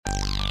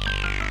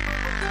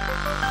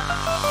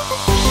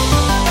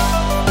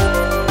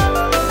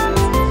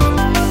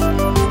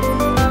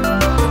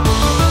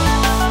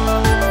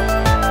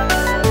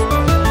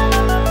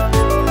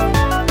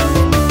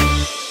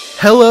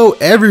Hello,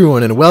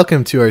 everyone, and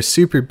welcome to our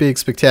super big,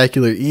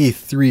 spectacular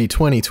E3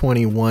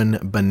 2021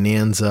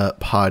 Bonanza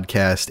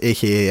podcast,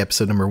 aka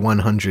episode number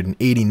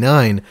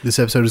 189. This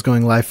episode is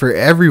going live for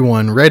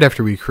everyone right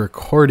after we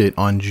record it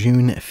on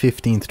June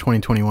 15th,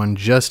 2021,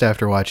 just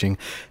after watching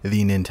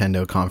the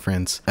Nintendo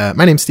conference.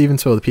 My name's Steven,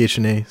 spelled with the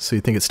PHNA, so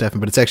you think it's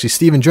Stefan, but it's actually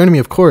Steven. Joining me,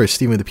 of course,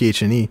 Steven with the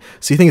PHNE.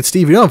 So you think it's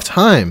Steve. We don't have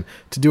time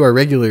to do our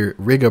regular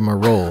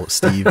rigmarole,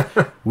 Steve.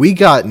 We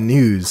got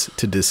news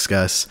to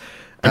discuss.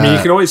 I mean,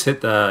 you can always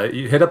hit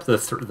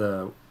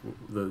the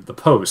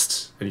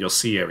post and you'll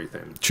see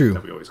everything. True.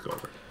 That we always go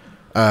over.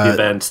 The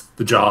event,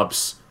 the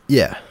jobs.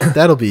 Yeah,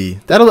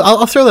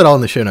 I'll throw that all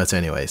in the show notes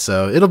anyway.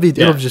 So I'll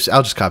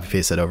just copy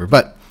paste that over.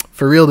 But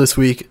for real this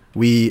week,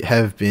 we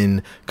have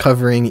been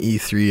covering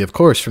E3, of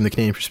course, from the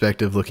Canadian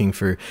perspective, looking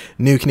for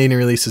new Canadian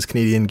releases,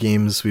 Canadian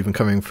games we've been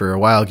covering for a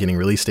while, getting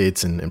release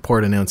dates and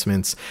port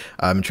announcements.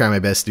 I'm trying my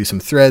best to do some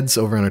threads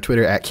over on our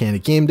Twitter at Canada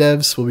Game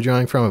Devs we'll be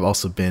drawing from. I've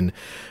also been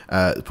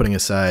putting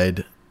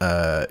aside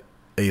a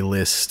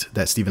list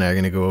that Steve and I are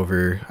going to go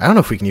over. I don't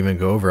know if we can even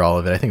go over all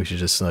of it. I think we should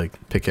just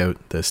pick out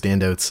the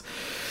standouts.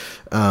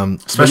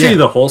 Especially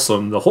the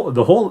wholesome,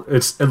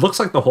 it looks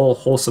like the whole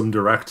wholesome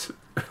direct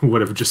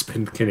would have just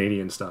been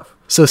Canadian stuff.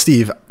 So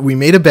Steve, we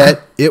made a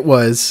bet. It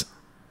was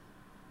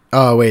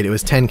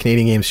 10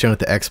 Canadian games shown at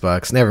the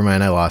Xbox. Never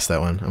mind, I lost that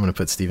one. I'm going to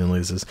put Steven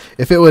loses.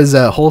 If it was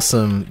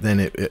wholesome, then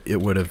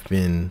it would have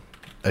been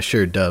a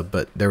sure dub,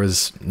 but there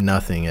was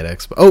nothing at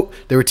Xbox. Oh,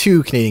 there were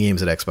 2 Canadian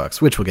games at Xbox,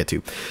 which we'll get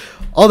to.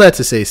 All that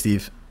to say,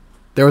 Steve,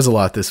 there was a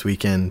lot this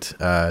weekend.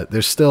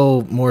 There's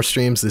still more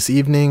streams this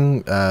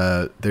evening.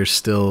 There's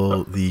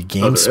still the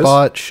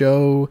GameSpot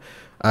show,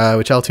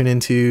 which I'll tune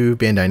into.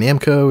 Bandai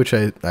Namco, which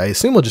I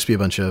assume will just be a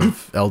bunch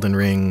of Elden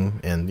Ring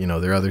and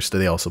their other stuff.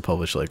 They also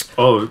publish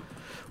Little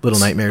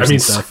Nightmares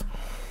and stuff.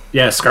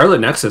 Yeah, Scarlet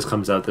Nexus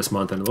comes out this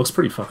month and it looks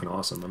pretty fucking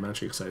awesome. I'm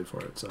actually excited for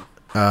it. So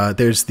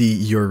there's the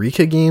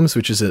Eureka Games,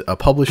 which is a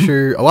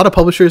publisher. A lot of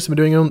publishers have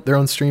been doing their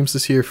own streams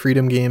this year.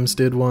 Freedom Games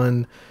did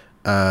one.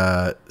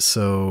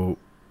 So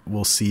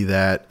we'll see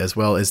that, as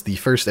well as the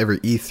first ever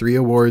E3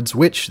 Awards,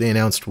 which they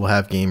announced will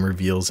have game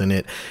reveals in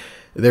it.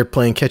 They're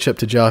playing catch up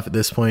to Joff at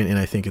this point, and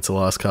I think it's a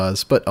lost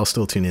cause, but I'll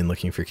still tune in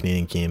looking for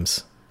Canadian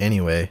games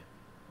anyway.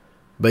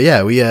 But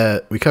yeah,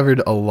 we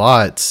covered a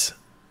lot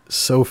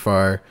so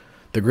far.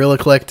 The Guerrilla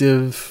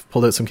Collective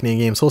pulled out some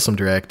Canadian games. Wholesome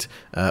Direct.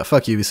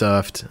 Fuck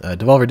Ubisoft.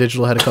 Devolver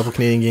Digital had a couple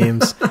Canadian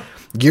games.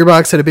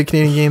 Gearbox had a big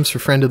Canadian games for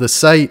friend of the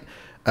site.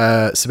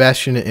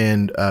 Sebastian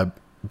and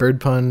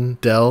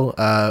Birdpun Dell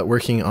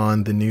working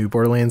on the new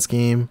Borderlands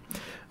game.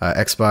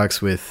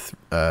 Xbox with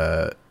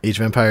Age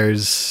of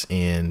Empires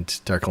and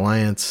Dark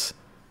Alliance,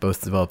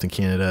 both developed in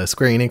Canada.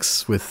 Square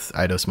Enix with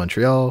Eidos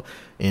Montreal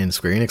and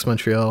Square Enix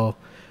Montreal.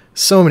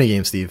 So many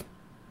games, Steve.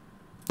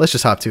 Let's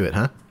just hop to it,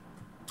 huh?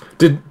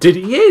 Did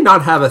EA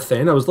not have a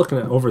thing? I was looking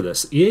over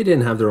this. EA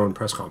didn't have their own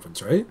press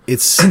conference, right? They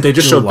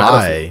just showed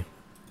Battlefield.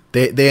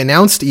 They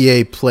announced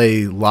EA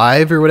Play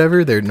Live or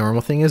whatever their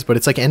normal thing is, but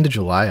it's end of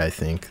July, I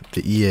think.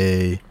 The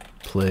EA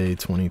Play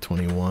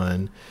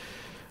 2021.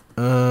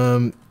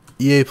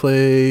 EA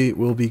Play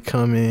will be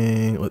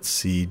coming, let's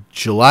see,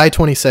 July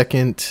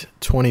 22nd,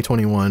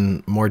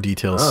 2021. More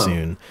details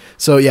soon.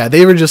 So yeah,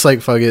 they were just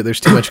fuck it, there's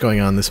too much going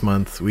on this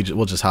month.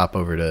 We'll just hop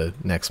over to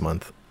next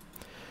month.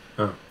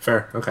 Oh,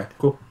 fair. Okay,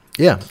 cool.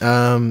 Yeah.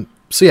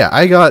 So yeah,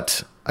 I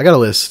got a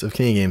list of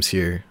Canadian games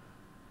here.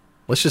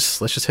 Let's just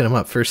hit them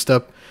up. First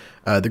up,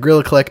 the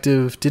Guerrilla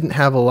Collective didn't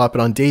have a lot, but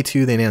on day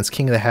 2 they announced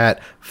King of the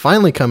Hat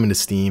finally coming to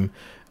Steam.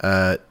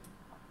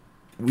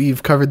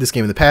 We've covered this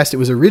game in the past. It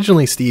was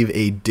originally, Steve,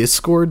 a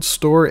Discord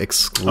store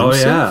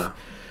exclusive. Oh yeah,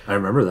 I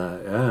remember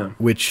that. Yeah.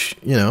 Which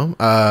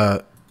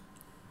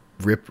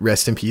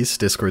rest in peace,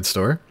 Discord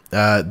store.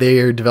 They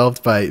are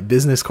developed by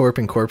Business Corp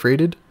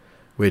Incorporated,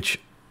 which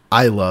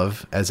I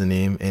love as a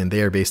name, and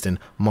they are based in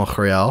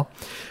Montreal.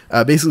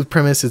 Basically, the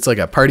premise, it's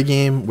a party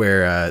game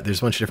where there's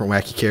a bunch of different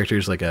wacky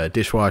characters, like a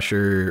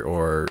dishwasher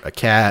or a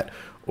cat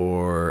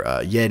or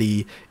a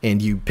Yeti,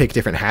 and you pick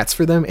different hats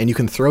for them, and you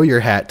can throw your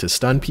hat to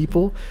stun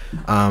people.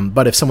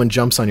 But if someone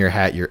jumps on your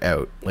hat, you're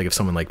out. If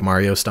someone like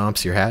Mario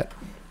stomps your hat.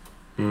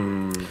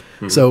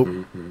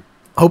 So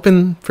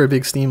hoping for a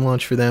big Steam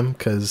launch for them,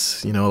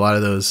 because a lot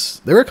of those,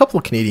 there were a couple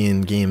of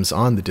Canadian games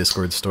on the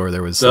Discord store.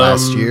 There was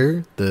last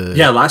year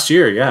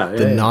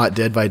the Not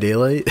Dead by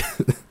Daylight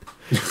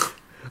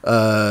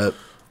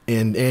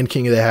and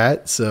King of the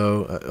Hat,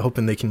 so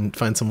hoping they can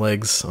find some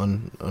legs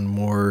on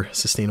more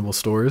sustainable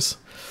stores.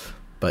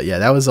 But yeah,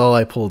 that was all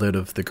I pulled out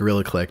of the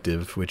Guerrilla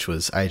Collective, which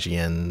was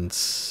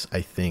IGN's,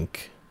 I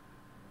think,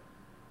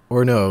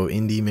 or no,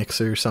 Indie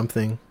Mixer or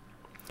something.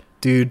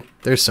 Dude,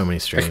 there's so many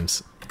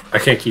streams. I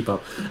can't keep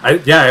up.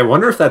 I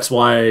wonder if that's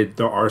why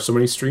there are so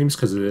many streams,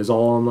 because it is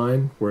all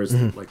online. Whereas,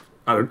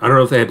 I don't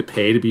know if they had to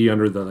pay to be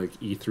under the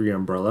E3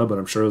 umbrella, but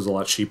I'm sure it was a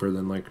lot cheaper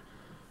than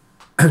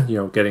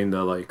getting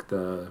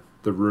the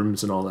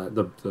rooms and all that,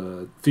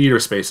 the theater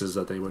spaces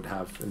that they would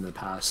have in the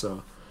past.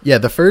 So yeah,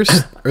 the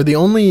first or the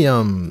only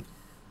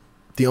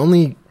the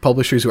only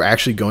publishers who are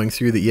actually going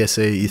through the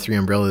ESA E3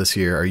 umbrella this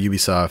year are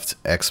Ubisoft,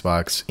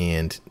 Xbox,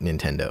 and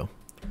Nintendo.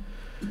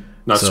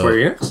 Not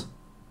Square Enix?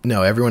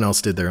 No, everyone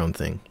else did their own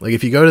thing. Like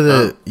if you go to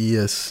the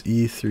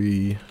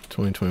E3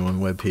 2021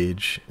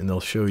 webpage, and they'll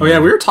show you. Oh yeah,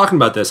 we were talking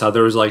about this. How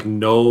there was like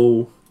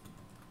no.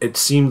 It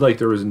seemed like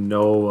there was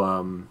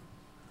no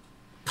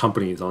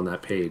companies on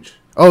that page.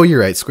 Oh, you're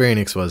right. Square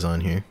Enix was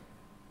on here.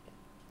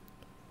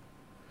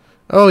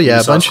 Oh yeah,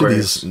 a bunch of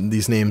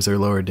these names are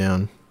lowered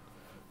down.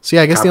 So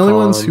yeah, I guess Capcom. The only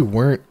ones who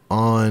weren't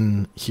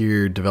on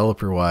here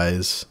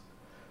developer-wise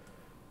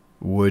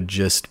would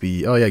just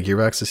be... Oh yeah,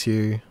 Gearbox is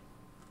here.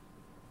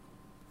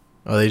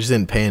 Oh, they just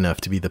didn't pay enough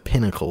to be the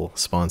pinnacle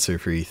sponsor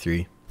for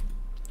E3.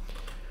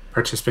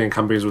 Participating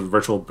companies with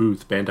virtual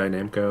booth, Bandai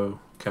Namco,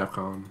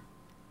 Capcom.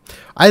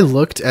 I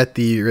looked at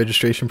the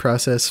registration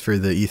process for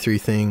the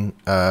E3 thing,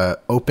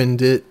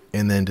 opened it,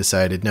 and then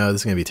decided, no, this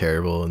is going to be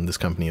terrible, and this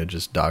company would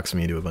just dox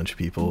me to a bunch of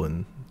people.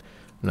 And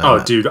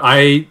dude,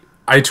 I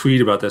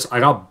tweeted about this.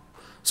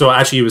 So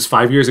actually it was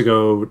 5 years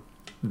ago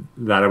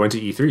that I went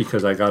to E3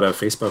 because I got a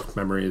Facebook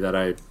memory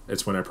that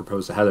it's when I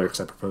proposed to Heather,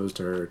 because I proposed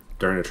to her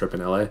during a trip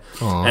in LA.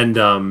 Aww.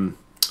 And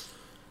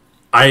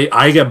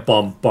I get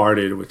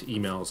bombarded with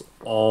emails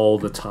all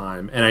the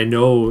time, and I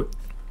know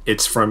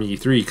it's from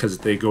E3 because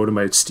they go to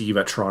my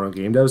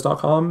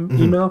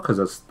steve@torontogame.devs.com email, because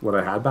that's what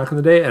I had back in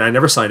the day, and I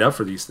never signed up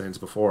for these things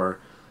before.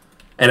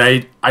 And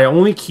I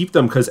only keep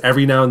them because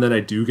every now and then I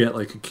do get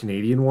like a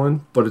Canadian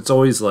one, but it's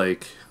always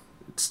like...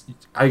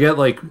 I get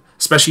like,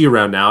 especially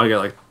around now, I get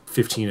like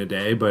 15 a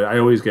day, but I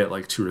always get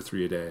like 2 or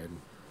 3 a day,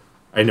 and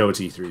I know it's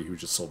E3 who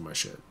just sold my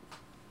shit.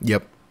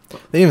 Yep. They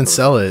didn't even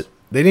sell it.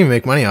 They didn't even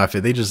make money off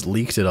it. They just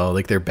leaked it all.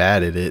 Like, they're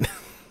bad at it.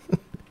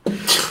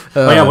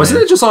 Wasn't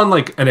it just on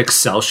like an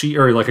Excel sheet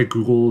or like a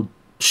Google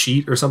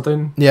sheet or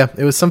something? Yeah,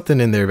 it was something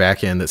in their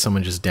back end that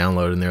someone just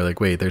downloaded, and they're like,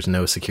 wait, there's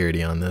no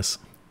security on this.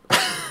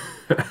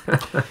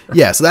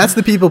 Yeah, so that's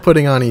the people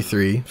putting on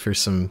E3 for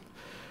some...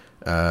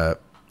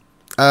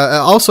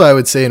 also, I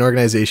would say an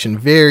organization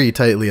very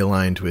tightly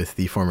aligned with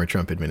the former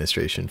Trump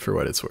administration, for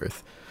what it's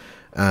worth.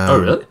 Oh,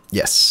 really?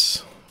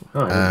 Yes.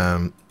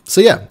 So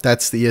yeah,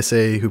 that's the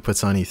ESA who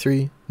puts on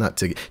E3. Not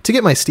to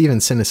get my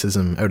Steven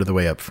cynicism out of the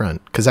way up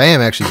front, because I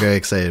am actually very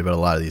excited about a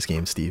lot of these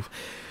games, Steve.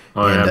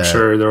 Oh, and, yeah, I'm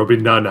sure there will be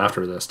none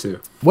after this too.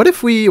 What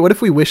if we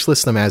wish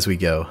list them as we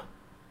go?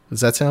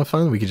 Does that sound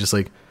fun? We could just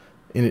like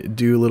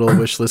do a little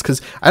wish list,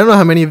 because I don't know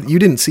how many of you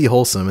didn't see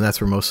Wholesome, and that's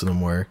where most of them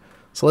were.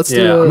 So let's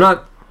do. I'm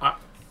not.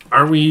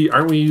 Aren't we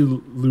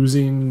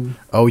losing?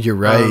 Oh, you're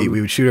right.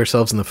 We would shoot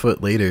ourselves in the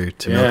foot later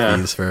to milk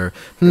these for.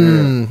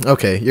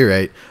 Okay, you're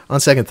right. On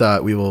second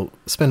thought, we will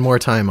spend more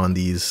time on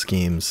these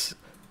games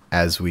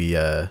as we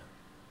add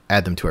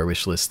them to our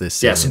wish list this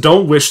season. Yeah, so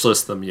don't wish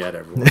list them yet,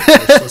 everyone.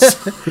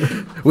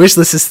 Wish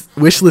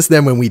list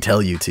them when we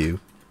tell you to.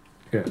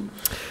 Yeah.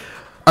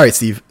 All right,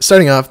 Steve.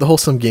 Starting off, the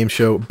Wholesome Game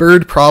Show,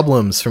 Bird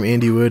Problems from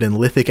Andy Wood and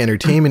Lithic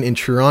Entertainment in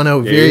Toronto.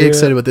 Very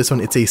excited about this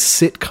one. It's a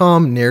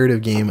sitcom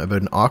narrative game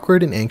about an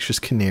awkward and anxious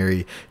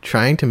canary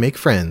trying to make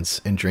friends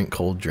and drink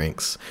cold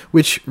drinks,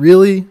 which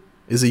really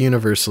is a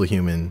universal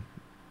human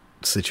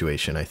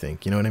situation, I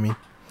think. You know what I mean?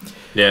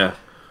 Yeah.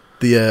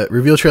 The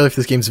reveal trailer for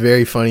this game is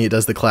very funny. It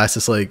does the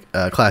classic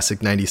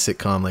 90s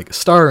sitcom, like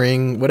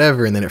starring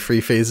whatever, and then it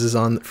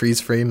freeze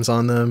frames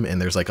on them,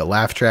 and there's like a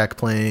laugh track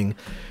playing.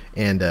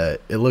 And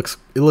it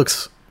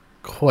looks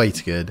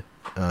quite good.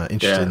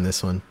 Interested in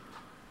this one.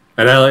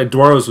 And I like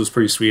Dwarves was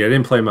pretty sweet. I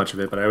didn't play much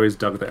of it, but I always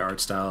dug the art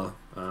style.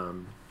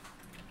 I'm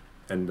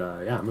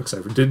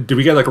excited. Did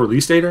we get like a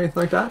release date or anything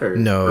like that?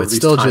 No, it's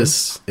still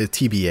just a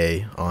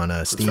TBA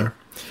on Steam.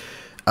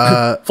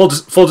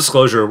 Full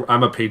disclosure,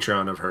 I'm a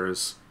Patreon of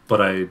hers, but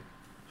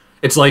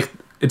it's like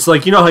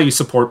you know how you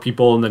support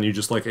people and then you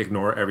just like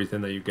ignore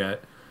everything that you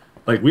get.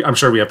 Like I'm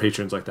sure we have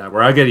patrons like that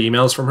where I get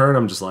emails from her and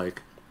I'm just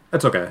like,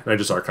 that's okay, and I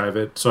just archive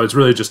it. So it's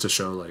really just to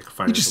show like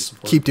financial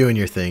support. Keep doing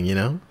your thing, you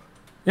know.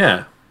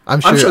 Yeah,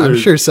 I'm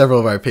sure several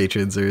of our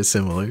patrons are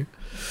similar.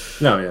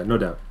 No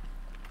doubt.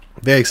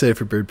 Very excited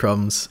for Bird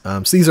Problems.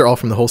 So these are all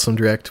from the Wholesome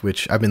Direct,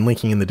 which I've been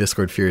linking in the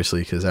Discord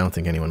furiously because I don't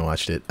think anyone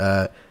watched it.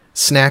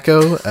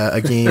 Snacko,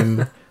 a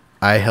game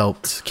I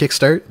helped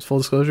kickstart. Full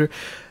disclosure,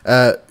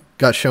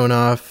 got shown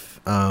off.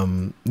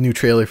 New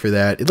trailer for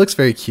that. It looks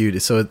very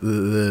cute. So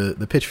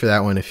the pitch for that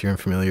one, if you're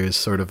unfamiliar, is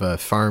sort of a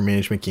farm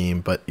management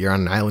game, but you're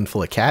on an island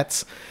full of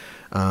cats.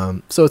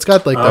 So it's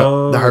got like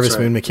the Harvest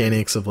Moon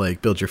mechanics of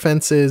like build your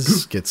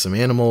fences, get some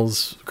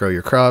animals, grow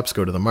your crops,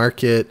 go to the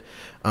market.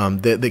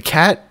 The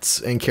cats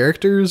and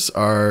characters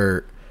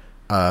are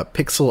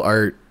pixel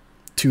art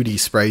 2D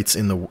sprites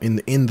in the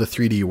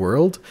 3D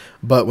world,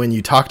 but when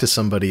you talk to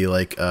somebody,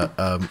 like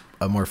a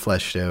more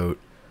fleshed out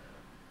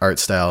art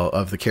style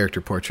of the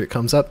character portrait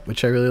comes up,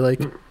 which I really like.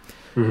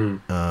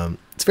 Mm-hmm.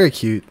 It's very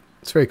cute.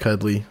 It's very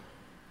cuddly.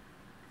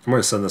 I'm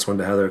going to send this one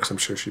to Heather because I'm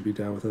sure she'd be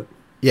down with it.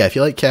 Yeah, if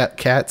you like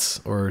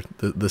cats or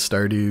the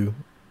Stardew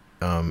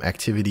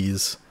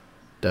activities,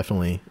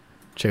 definitely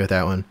check out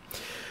that one.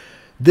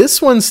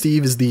 This one,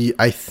 Steve, is the,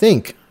 I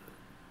think,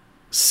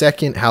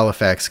 second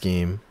Halifax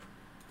game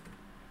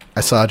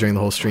I saw during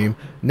the whole stream.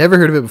 Never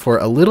heard of it before.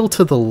 A Little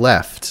to the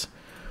Left.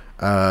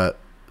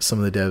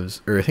 Some of the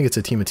devs, or I think it's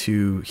a team of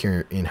 2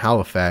 here in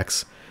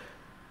Halifax.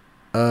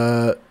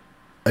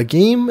 A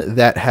game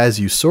that has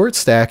you sort,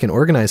 stack, and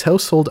organize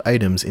household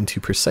items into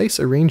precise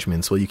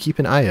arrangements while you keep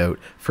an eye out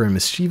for a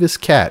mischievous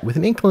cat with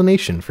an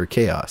inclination for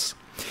chaos.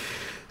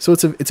 So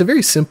it's a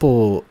very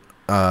simple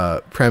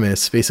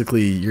premise.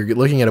 Basically, you're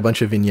looking at a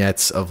bunch of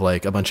vignettes of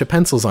like a bunch of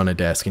pencils on a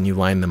desk, and you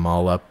line them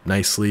all up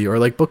nicely, or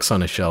like books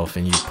on a shelf,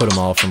 and you put them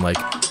all from like,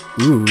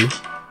 ooh,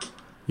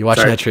 you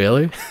watching that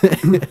trailer?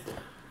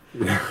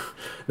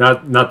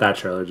 Not that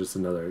trailer, just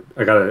another.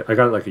 I got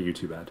it like a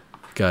YouTube ad.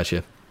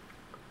 Gotcha.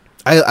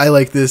 I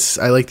like this.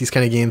 I like these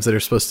kind of games that are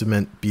supposed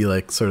to be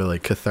like sort of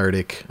like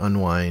cathartic,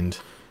 unwind,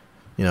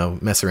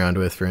 mess around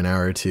with for an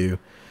hour or two.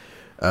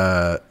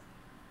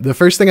 The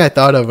first thing I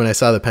thought of when I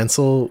saw the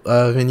pencil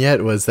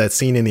vignette was that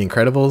scene in The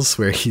Incredibles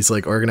where he's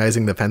like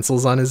organizing the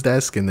pencils on his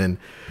desk, and then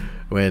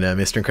when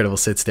Mr. Incredible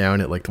sits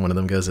down, one of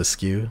them goes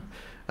askew.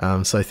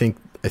 So I think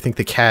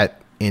the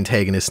cat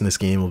antagonist in this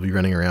game will be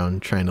running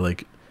around trying to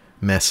like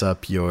mess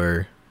up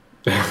your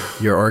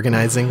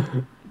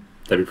organizing.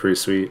 That'd be pretty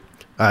sweet.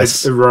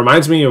 It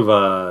reminds me of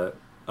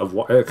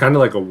kind of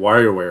like a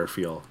WarioWare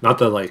feel. Not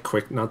the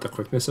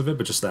quickness of it,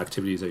 but just the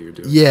activities that you're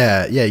doing.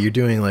 Yeah, you're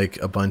doing like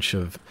a bunch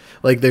of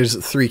like there's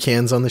 3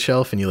 cans on the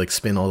shelf, and you like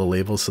spin all the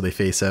labels so they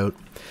face out.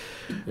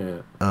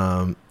 Yeah.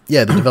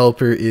 The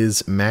developer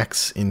is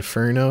Max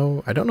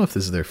Inferno. I don't know if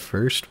this is their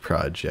first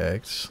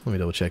project. Let me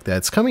double check that.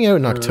 It's coming out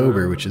in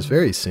October, which is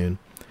very soon.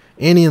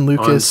 Annie and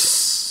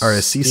Lucas are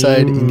a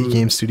seaside indie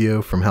game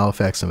studio from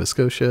Halifax, Nova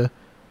Scotia.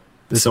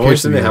 This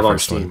appears to be their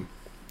first one.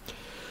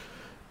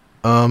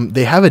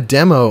 They have a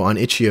demo on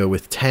Itch.io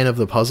with 10 of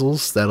the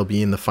puzzles that'll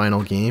be in the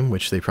final game,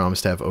 which they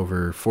promise to have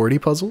over 40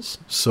 puzzles.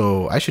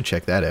 So I should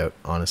check that out,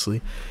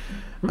 honestly.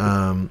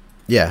 Very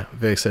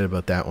excited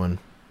about that one.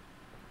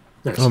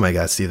 Nice. Oh my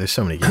god, Steve, there's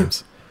so many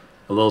games.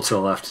 A Little to the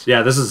Left.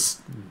 Yeah, this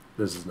is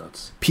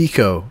nuts.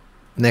 Pico,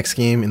 next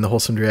game in the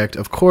Wholesome Direct.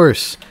 Of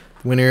course,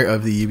 winner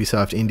of the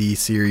Ubisoft Indie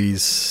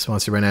Series,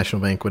 sponsored by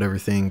National Bank, whatever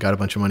thing. Got a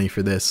bunch of money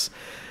for this.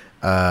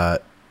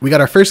 We got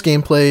our first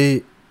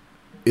gameplay.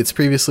 It's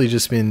previously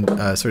just been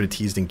sort of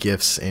teased in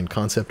GIFs and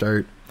concept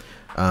art.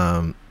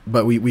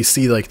 But we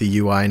see like the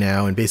UI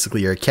now, and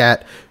basically you're a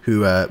cat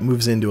who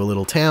moves into a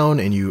little town,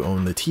 and you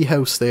own the tea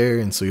house there,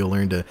 and so you'll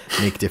learn to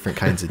make different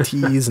kinds of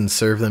teas and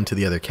serve them to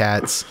the other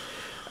cats.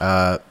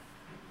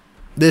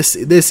 This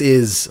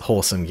is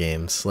wholesome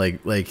games.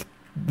 Like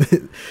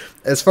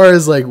as far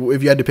as like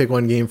if you had to pick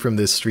one game from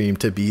this stream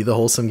to be the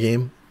wholesome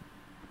game,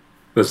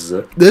 this is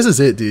it. This is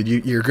it, dude.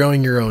 You're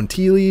growing your own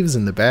tea leaves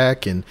in the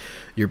back, and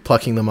you're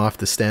plucking them off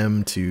the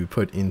stem to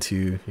put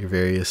into your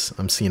various...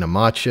 I'm seeing a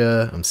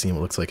matcha. I'm seeing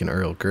what looks like an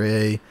Earl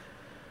Grey.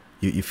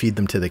 You feed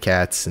them to the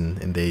cats, and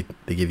they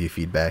give you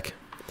feedback.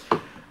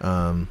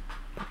 Coming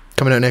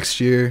out next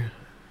year.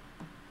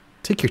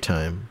 Take your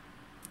time.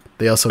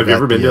 They also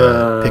got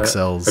the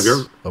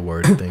Pixels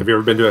award thing. Have you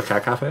ever been to a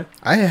cat cafe?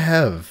 I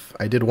have.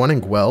 I did one in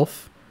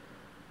Guelph.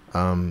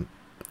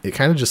 It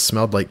kind of just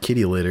smelled like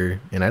kitty litter,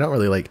 and I don't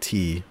really like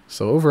tea.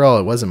 So overall,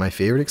 it wasn't my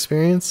favorite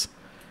experience.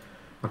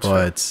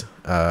 But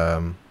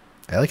I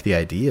like the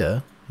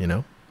idea,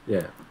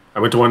 Yeah. I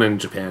went to one in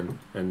Japan,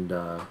 and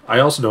I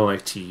also don't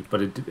like tea,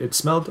 but it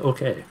smelled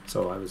okay.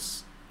 So I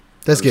was...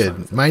 That's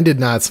good. Mine did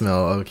not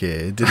smell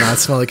okay. It did not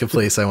smell like a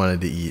place I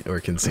wanted to eat or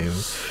consume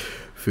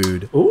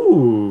food.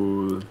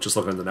 Ooh, just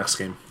looking at the next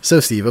game. So,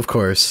 Steve, of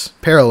course,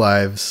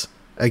 Paralives,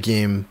 a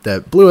game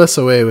that blew us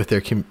away with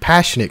their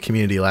passionate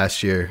community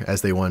last year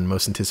as they won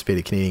Most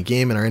Anticipated Canadian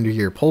Game in our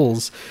end-of-year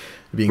polls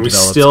being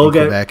developed in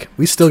Quebec.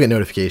 We still get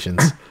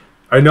notifications.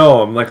 I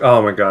know. I'm like,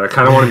 oh my god, I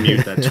kind of want to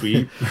mute that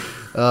tweet.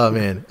 Oh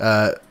man,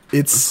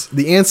 it's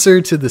the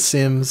answer to The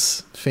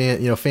Sims.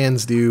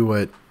 Fans do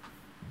what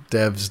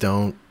devs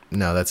don't.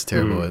 No, that's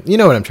terrible. You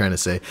know what I'm trying to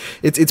say.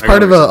 It's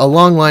part of a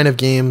long line of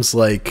games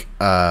like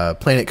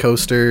Planet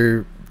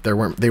Coaster. They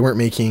weren't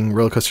making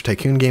Roller Coaster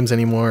Tycoon games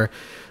anymore,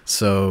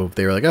 so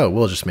they were like, oh,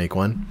 we'll just make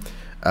one.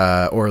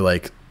 Or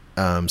like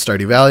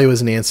Stardew Valley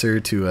was an answer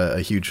to a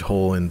huge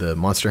hole in the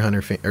Monster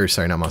Hunter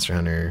not Monster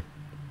Hunter.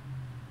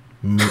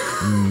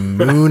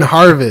 Moon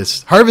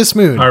Harvest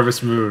Moon,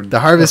 the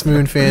Harvest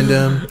Moon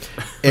fandom.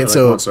 And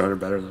so Monster Hunter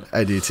better though.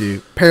 I do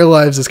too.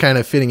 Paralives is kind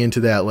of fitting into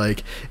that,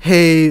 like,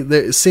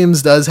 hey,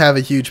 Sims does have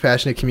a huge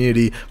passionate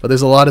community, but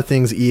there's a lot of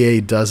things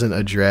EA doesn't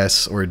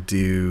address or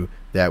do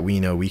that we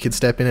know we could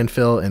step in and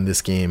fill, and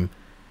this game,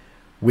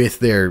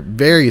 with their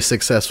very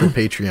successful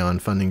Patreon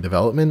funding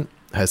development,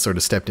 has sort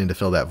of stepped in to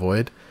fill that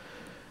void.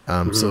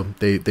 So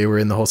they were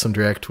in the Wholesome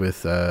Direct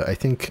with I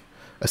think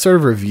a sort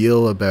of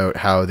reveal about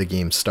how the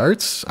game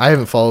starts. I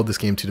haven't followed this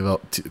game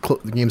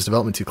the game's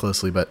development too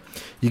closely, but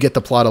you get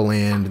the plot of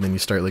land, and then you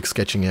start like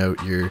sketching out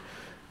your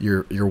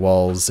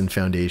walls and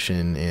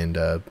foundation,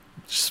 and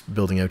just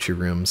building out your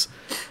rooms.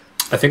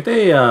 I think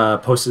they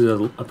posted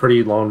a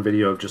pretty long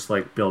video of just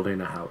like building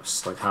a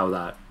house, like how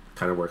that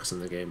kind of works in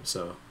the game.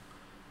 So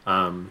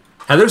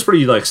Heather's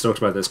pretty like stoked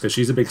about this because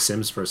she's a big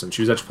Sims person.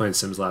 She was actually playing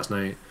Sims last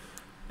night,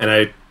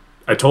 and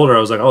I told her, I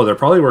was like, oh, they're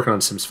probably working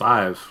on Sims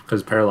 5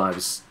 because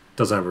Paralives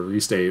doesn't have a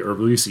release date or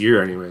release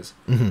year, anyways.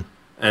 Mm-hmm.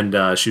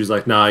 And she was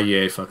like, nah,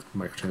 EA, fuck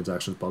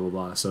microtransactions, blah blah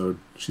blah. So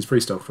she's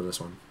pretty stoked for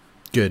this one.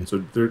 Good.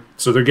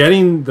 So they're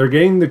getting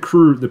the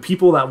crew, the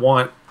people that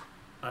want,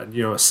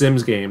 a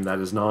Sims game that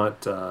is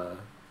not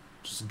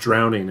just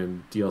drowning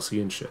in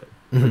DLC and shit.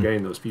 They're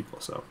getting those people.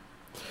 So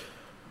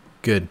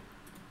good.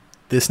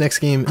 This next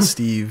game,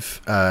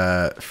 Steve,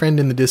 friend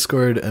in the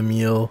Discord,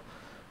 Emil,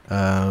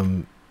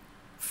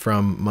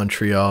 from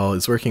Montreal,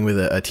 is working with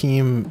a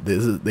team.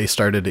 They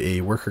started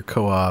a worker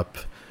co-op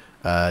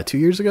 2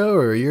 years ago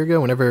or a year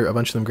ago, whenever a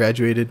bunch of them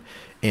graduated,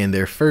 and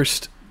their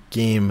first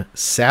game,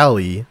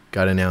 Sally,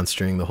 got announced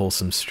during the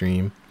Wholesome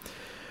stream.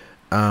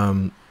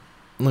 Let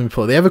me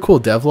pull. They have a cool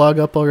devlog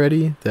up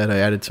already that I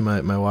added to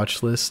my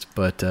watch list,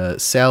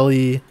 but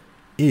Sally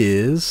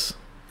is.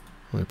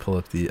 Let me pull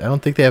up I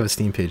don't think they have a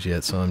Steam page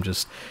yet, so I'm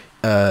just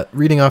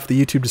reading off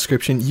the YouTube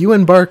description. You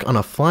embark on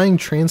a flying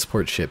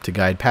transport ship to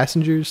guide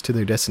passengers to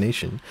their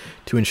destination.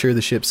 To ensure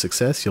the ship's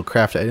success, you'll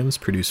craft items,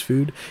 produce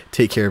food,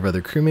 take care of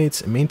other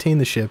crewmates, and maintain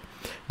the ship.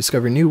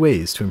 Discover new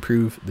ways to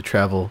improve the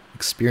travel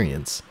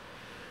experience.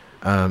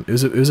 It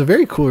was a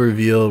very cool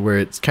reveal where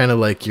it's kind of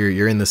like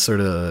you're in this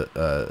sort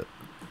of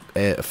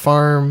a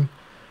farm.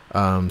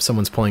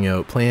 Someone's pulling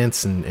out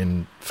plants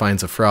and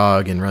finds a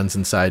frog and runs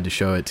inside to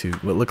show it to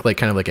what looked like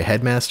kind of like a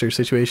headmaster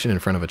situation in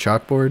front of a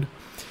chalkboard.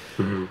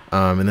 Mm-hmm.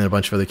 And then a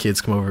bunch of other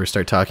kids come over and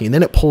start talking, and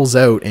then it pulls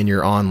out and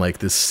you're on like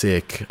this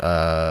sick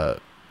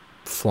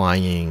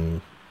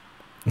flying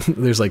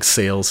there's like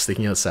sails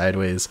sticking out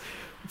sideways,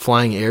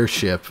 flying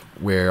airship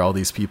where all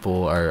these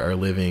people are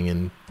living.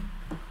 And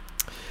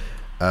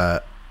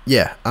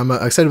yeah, I'm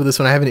excited with this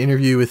one. I have an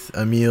interview with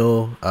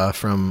Emil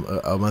from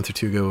a month or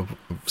two ago,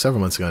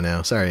 several months ago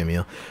now. Sorry,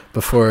 Emil.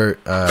 Before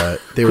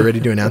they were ready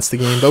to announce the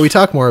game, but we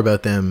talk more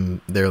about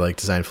their like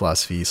design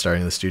philosophy,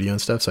 starting the studio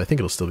and stuff. So I think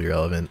it'll still be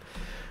relevant.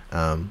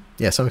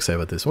 Yeah, so I'm excited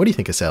about this. What do you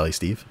think of Sally,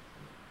 Steve?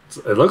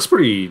 It looks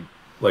pretty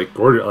like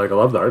gorgeous. Like I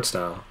love the art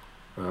style.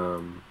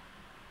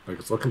 Like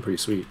it's looking pretty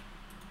sweet.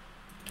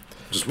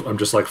 I'm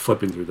just like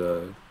flipping through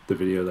the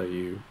video that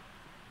you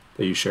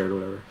shared or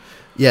whatever.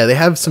 Yeah, they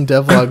have some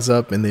devlogs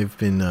up, and they've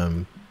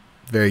been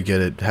very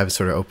good at having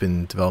sort of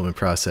open development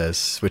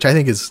process, which I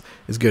think is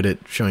good at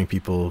showing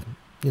people,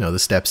 the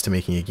steps to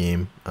making a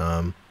game.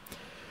 Yeah,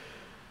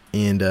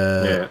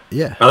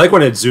 I like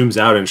when it zooms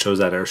out and shows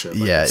that airship.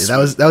 Like, yeah, that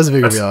was a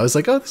big reveal. I was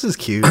like, oh, this is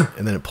cute,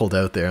 and then it pulled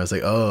out there. I was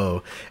like,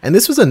 oh, and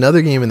this was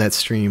another game in that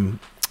stream.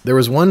 There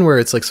was one where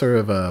it's like sort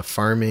of a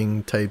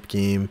farming type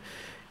game,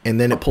 and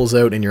then it pulls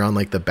out and you're on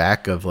like the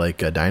back of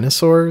like a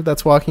dinosaur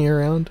that's walking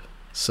around.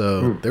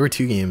 So there were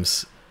two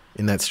games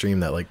in that stream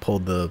that like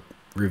pulled the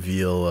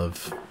reveal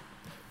of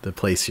the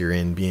place you're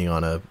in being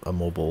on a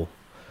mobile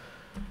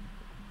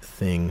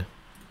thing.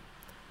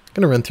 I'm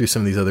going to run through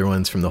some of these other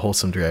ones from the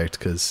Wholesome Direct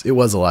because it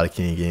was a lot of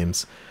Canadian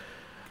games.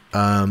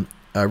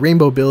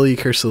 Rainbow Billy,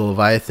 Curse of the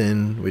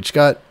Leviathan, which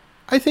got,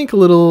 I think, a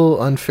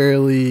little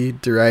unfairly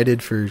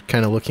derided for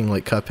kind of looking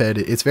like Cuphead.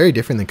 It's very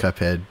different than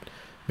Cuphead.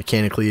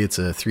 Mechanically, it's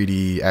a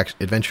 3D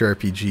adventure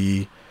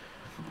RPG.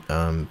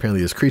 Apparently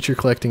there's creature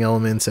collecting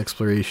elements,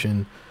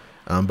 exploration,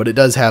 but it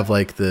does have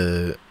like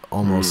the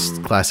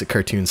almost classic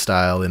cartoon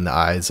style in the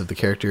eyes of the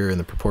character and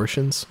the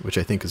proportions, which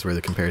I think is where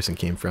the comparison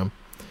came from.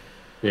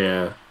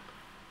 Yeah.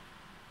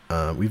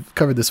 We've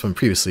covered this one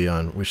previously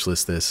on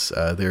Wishlist This.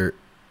 They're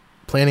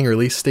planning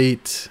release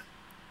date,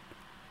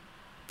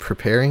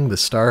 preparing the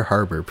Star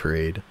Harbor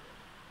Parade.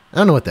 I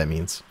don't know what that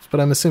means,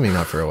 but I'm assuming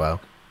not for a while.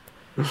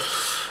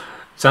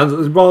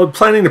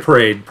 Planning the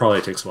parade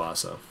probably takes a while,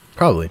 so.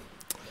 Probably.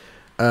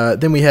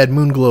 Then we had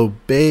Moonglow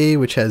Bay,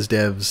 which has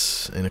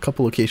devs in a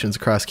couple locations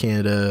across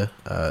Canada.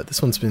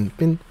 This one's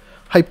been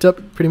hyped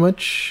up pretty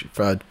much.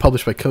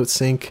 Published by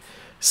Coatsink,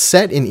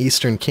 set in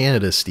Eastern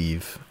Canada,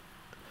 Steve,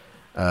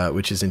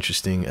 which is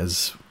interesting.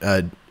 As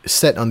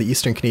set on the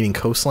Eastern Canadian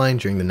coastline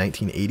during the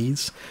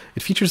 1980s,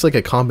 it features like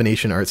a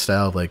combination art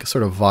style of like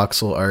sort of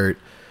voxel art.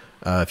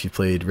 If you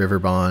played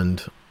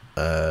Riverbond,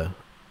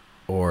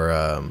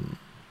 or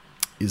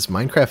is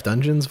Minecraft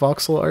Dungeons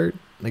voxel art?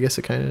 I guess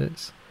it kind of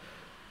is.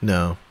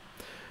 No.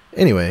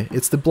 Anyway,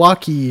 it's the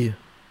blocky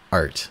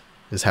art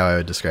is how I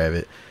would describe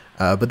it.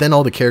 But then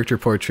all the character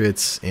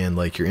portraits and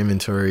like your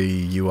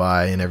inventory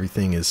UI and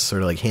everything is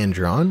sort of like hand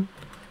drawn,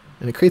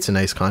 and it creates a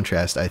nice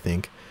contrast, I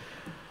think.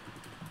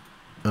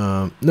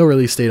 No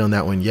release date on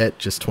that one yet,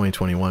 just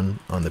 2021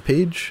 on the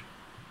page,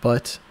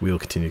 but we will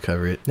continue to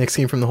cover it. Next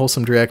game from the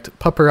Wholesome Direct,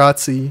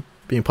 Paparazzi,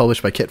 being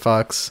published by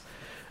Kitfox.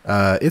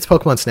 It's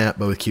Pokemon Snap,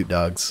 but with cute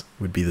dogs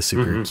would be the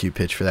super cute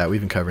pitch for that. We've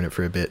been covering it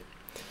for a bit.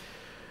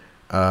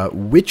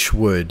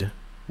 Witchwood,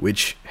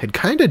 which had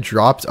kind of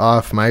dropped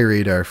off my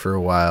radar for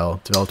a while,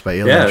 developed by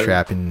Alien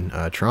Trap in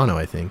Toronto,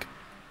 I think.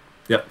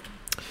 Yep.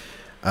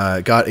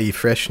 Got a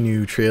fresh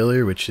new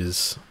trailer, which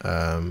is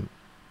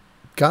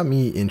got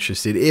me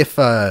interested. If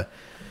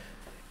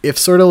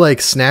sort of like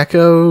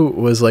Snacko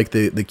was like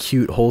the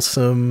cute,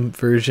 wholesome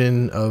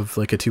version of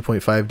like a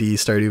 2.5D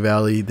Stardew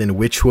Valley, then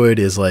Witchwood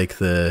is like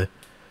the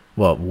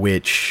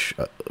witch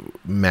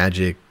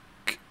magic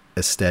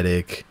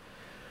aesthetic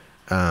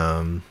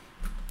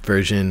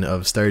version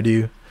of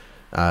Stardew.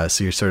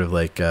 So you're sort of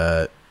like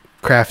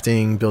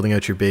crafting, building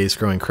out your base,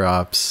 growing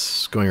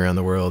crops, going around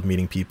the world,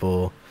 meeting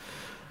people.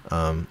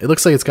 It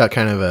looks like it's got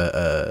kind of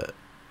a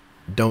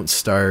Don't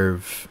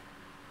Starve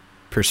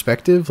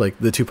perspective, like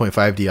the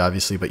 2.5D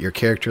obviously, but your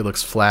character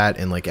looks flat,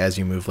 and like as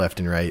you move left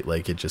and right,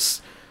 like it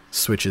just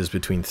switches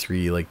between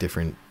three like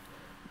different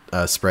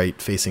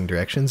sprite facing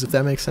directions, if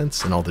that makes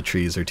sense, and all the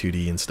trees are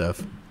 2D and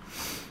stuff.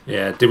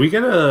 Yeah, did we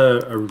get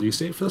a release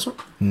date for this one?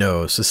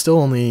 No, so still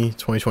only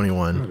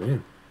 2021. Oh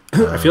man.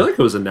 I feel like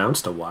it was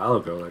announced a while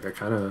ago. Like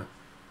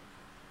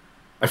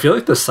I feel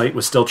like the site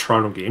was still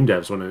Toronto Game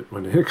Devs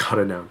when it got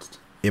announced.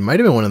 It might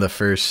have been one of the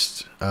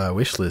first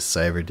wish lists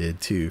I ever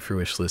did too, for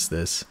wishlist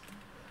this.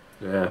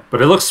 Yeah,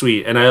 but it looks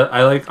sweet, and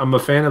I'm a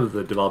fan of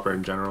the developer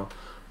in general,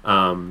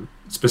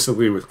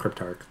 specifically with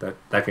Cryptarch.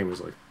 That game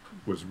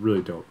was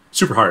really dope,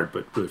 super hard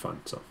but really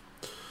fun. So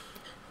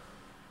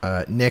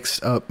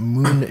next up,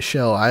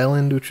 Moonshell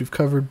Island, which we've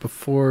covered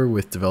before,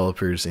 with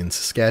developers in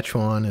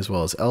Saskatchewan as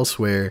well as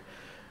elsewhere.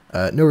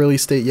 No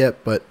release date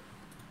yet, but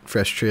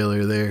fresh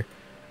trailer there.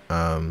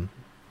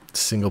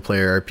 Single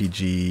player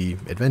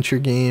RPG adventure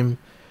game.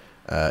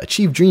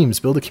 Achieve dreams,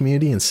 build a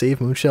community, and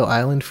save Moonshell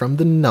Island from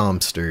the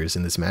Nomsters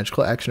in this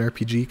magical action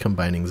RPG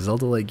combining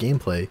Zelda-like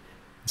gameplay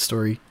and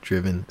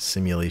story-driven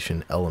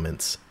simulation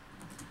elements.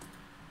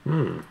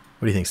 What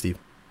do you think, Steve?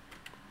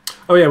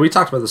 Oh yeah, we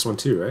talked about this one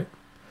too,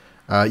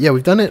 right? Yeah,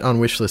 we've done it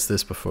on Wishlist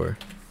this before.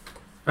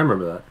 I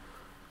remember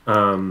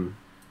that.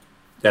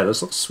 Yeah,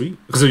 this looks sweet.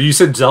 Because you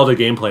said Zelda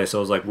gameplay, so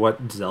I was like,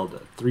 what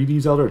Zelda?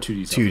 3D Zelda or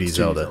 2D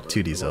Zelda?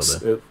 2D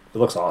Zelda. It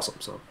looks awesome,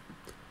 so.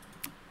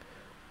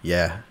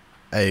 Yeah,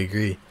 I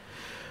agree.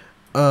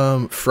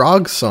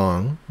 Frog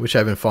Song, which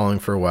I've been following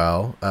for a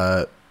while.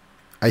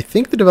 I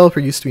think the developer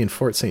used to be in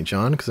Fort St.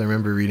 John, because I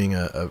remember reading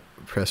a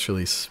press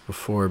release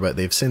before, but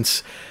they've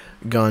since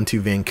gone to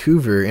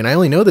Vancouver. And I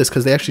only know this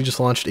because they actually just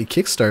launched a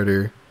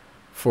Kickstarter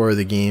for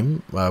the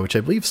game, which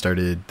I believe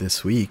started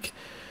this week.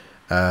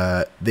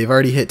 They've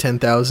already hit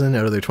 10,000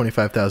 out of their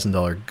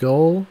 $25,000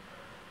 goal.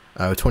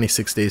 With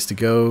 26 days to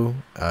go,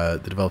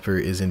 the developer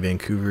is in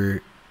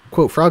Vancouver.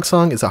 Quote, Frog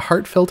Song is a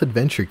heartfelt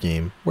adventure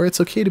game where it's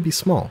okay to be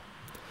small.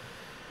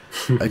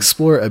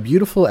 Explore a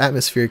beautiful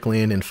atmospheric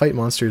land and fight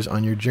monsters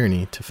on your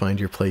journey to find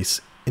your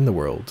place in the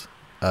world.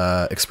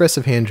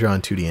 Expressive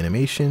hand-drawn 2D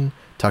animation.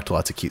 Talk to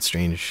lots of cute,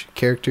 strange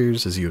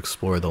characters as you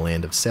explore the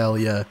land of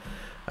Salia.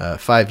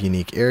 5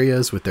 unique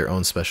areas with their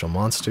own special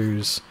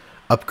monsters.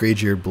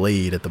 Upgrade your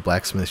blade at the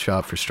blacksmith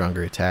shop for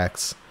stronger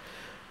attacks.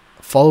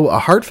 Follow a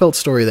heartfelt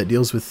story that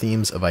deals with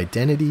themes of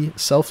identity,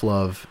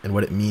 self-love, and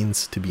what it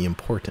means to be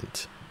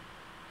important.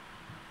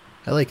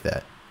 I like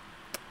that.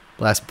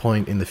 Last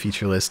point in the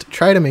feature list,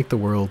 try to make the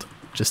world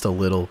just a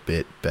little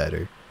bit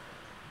better.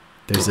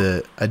 There's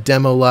a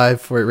demo live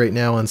for it right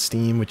now on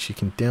Steam, which you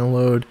can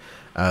download.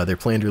 Their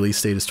planned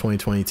release date is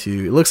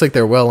 2022. It looks like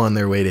they're well on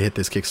their way to hit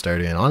this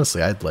Kickstarter, and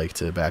honestly, I'd like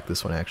to back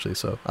this one actually,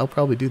 so I'll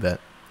probably do that.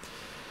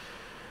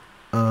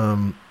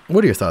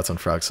 What are your thoughts on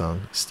Frog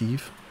Song,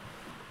 Steve?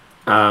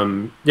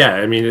 Yeah,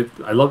 I mean,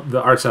 I love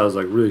the art style is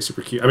like really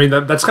super cute. I mean,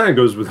 that's kind of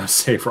goes without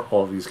saying for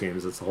all of these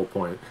games. That's the whole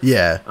point.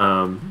 Yeah.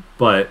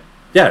 But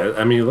yeah,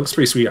 I mean, it looks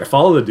pretty sweet. I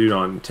follow the dude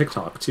on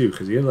TikTok too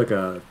because he had like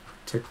a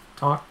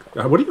TikTok.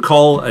 What do you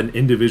call an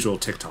individual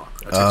TikTok?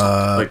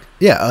 A TikTok?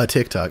 A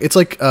TikTok. It's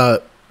like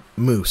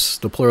moose.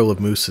 The plural of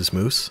moose is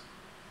moose.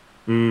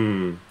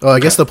 I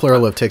guess the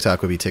plural of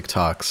TikTok would be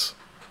TikToks.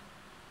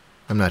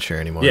 I'm not sure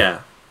anymore.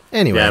 Yeah.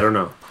 Anyway. Yeah, I don't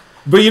know.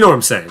 But you know what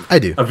I'm saying. I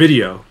do. A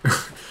video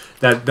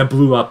that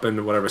blew up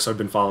and whatever, so I've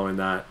been following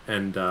that.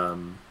 And,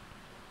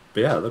 but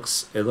yeah, it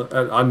looks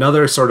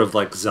another sort of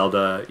like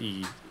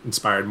Zelda-y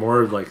inspired,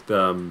 more of like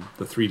the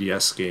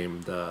 3DS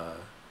game, A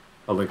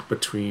Link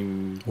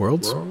Between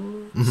Worlds?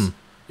 Mm-hmm.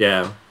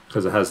 Yeah,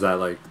 because it has that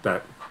like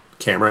that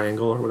camera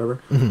angle or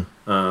whatever.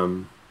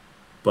 Mm-hmm.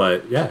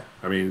 But yeah,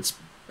 I mean,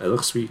 it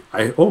looks sweet.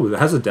 It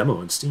has a demo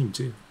on Steam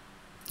too.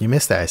 You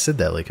missed that. I said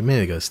that like a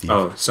minute ago, Steve.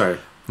 Oh, sorry.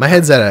 My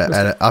head's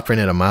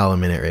operating at a mile a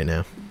minute right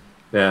now.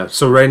 Yeah.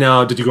 So right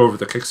now, did you go over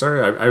the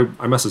Kickstarter?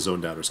 I must have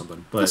zoned out or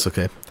something. But that's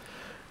okay.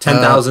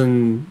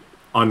 10,000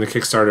 on the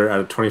Kickstarter out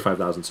of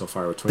 25,000 so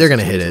far. With they're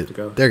gonna hit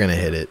it. They're gonna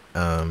hit it.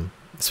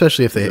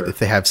 Especially if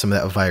they have some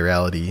of that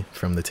virality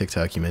from the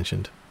TikTok you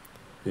mentioned.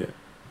 Yeah.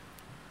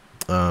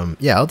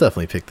 Yeah, I'll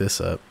definitely pick this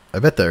up. I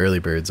bet the early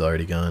bird's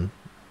already gone.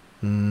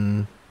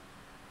 Let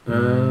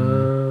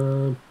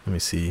me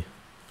see.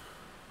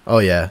 Oh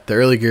yeah, the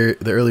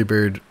early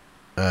bird.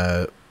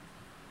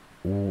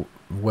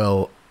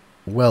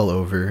 Well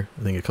over.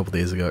 I think a couple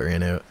days ago it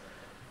ran out.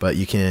 But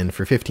you can,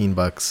 for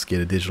 $15, get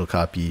a digital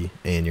copy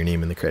and your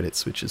name in the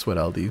credits, which is what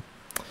I'll do.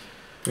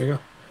 There you go.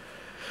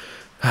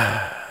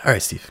 All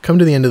right, Steve. Come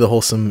to the end of the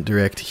wholesome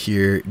direct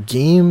here.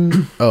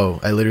 Game. Oh,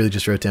 I literally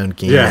just wrote down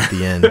game at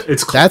the end.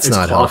 That's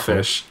not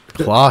Clawfish.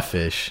 helpful.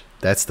 Clawfish.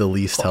 That's the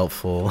least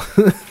helpful.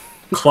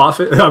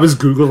 Clawfish. I was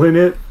googling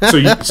it.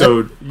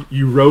 So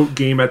you wrote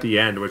game at the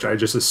end, which I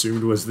just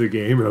assumed was the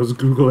game, and I was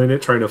googling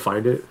it trying to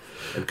find it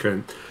and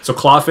couldn't. So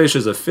Clawfish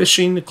is a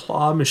fishing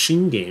claw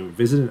machine game.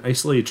 Visit an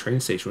isolated train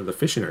station with a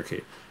fishing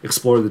arcade.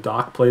 Explore the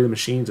dock, play the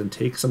machines, and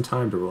take some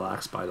time to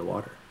relax by the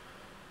water.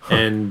 Huh.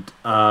 And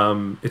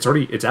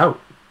it's out.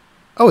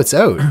 Oh, it's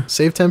out.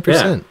 Save 10%.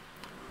 Yeah.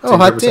 Oh,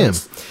 hot damn.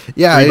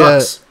 Yeah, I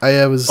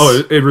was...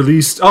 Oh, it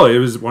released... Oh, it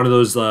was one of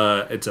those...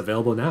 it's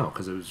available now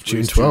because it was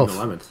June 12th. June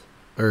 11th.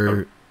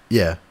 Or,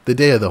 yeah, the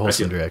day of the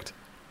Wholesome Direct.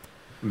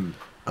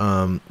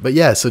 But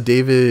yeah, so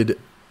David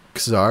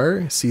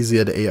Czar,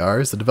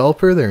 CZAR, is the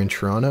developer. They're in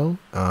Toronto.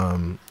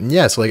 And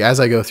yeah, so like as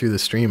I go through the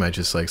stream, I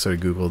just like sort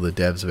of Google the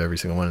devs of every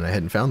single one, and I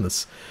hadn't found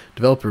this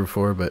developer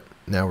before, but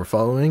now we're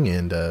following,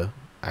 and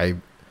I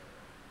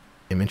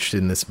am interested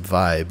in this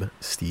vibe,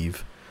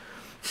 Steve.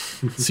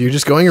 So you're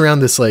just going around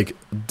this like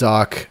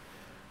dock,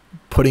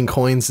 putting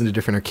coins into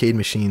different arcade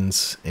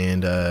machines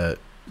and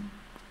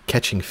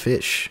catching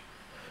fish,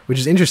 which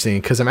is interesting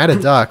because I'm at a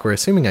dock where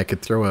assuming I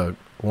could throw a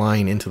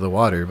line into the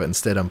water, but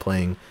instead I'm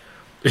playing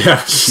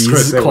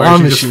these claw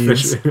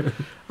machines.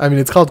 I mean,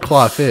 it's called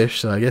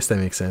Clawfish, so I guess that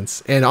makes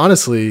sense. And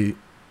honestly,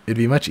 it'd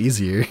be much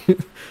easier.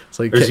 It's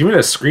like there's even a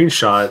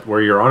screenshot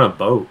where you're on a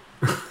boat.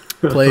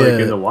 Play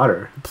like in the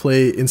water.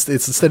 It's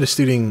instead of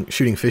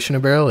shooting fish in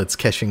a barrel, it's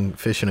catching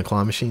fish in a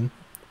claw machine.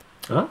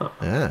 Oh.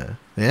 Yeah.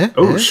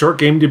 Oh, short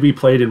game to be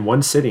played in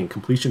one sitting.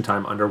 Completion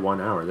time under 1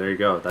 hour. There you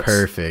go. That's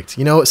perfect.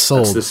 You know what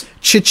sold?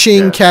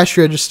 Cha-ching, cash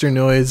register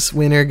noise,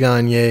 winner,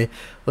 Gagne.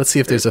 Let's see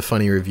if there's a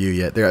funny review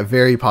yet. There are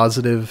very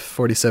positive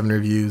 47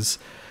 reviews.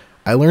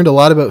 I learned a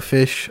lot about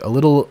fish, a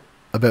little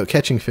about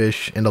catching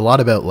fish, and a lot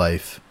about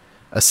life.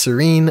 A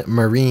serene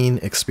marine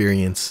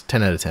experience.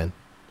 10 out of 10.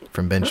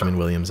 From Benjamin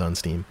Williams on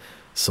Steam.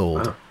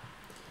 Sold.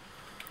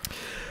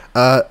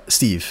 Wow.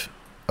 Steve,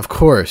 of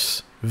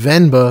course,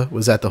 Venba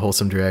was at the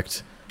Wholesome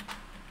Direct.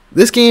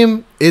 This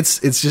game, it's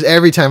just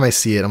every time I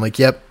see it, I'm like,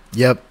 yep,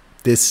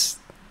 this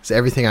is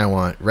everything I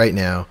want right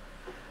now.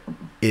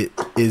 It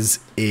is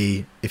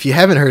if you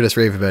haven't heard us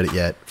rave about it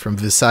yet, from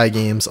Visai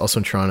Games, also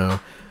in Toronto,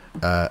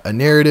 a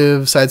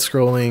narrative,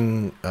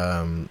 side-scrolling,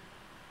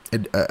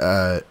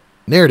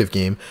 narrative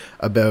game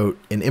about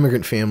an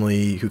immigrant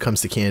family who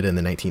comes to Canada in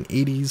the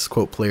 1980s.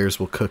 Quote, players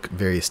will cook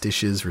various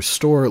dishes,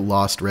 restore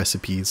lost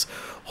recipes,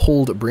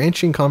 hold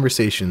branching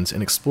conversations,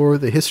 and explore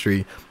the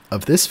history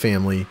of this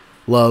family,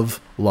 love,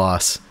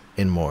 loss,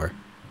 and more.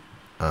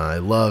 I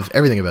love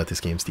everything about this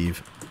game,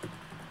 Steve.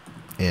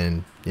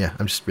 And yeah,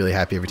 I'm just really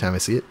happy every time I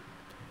see it.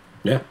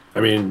 Yeah,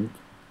 I mean,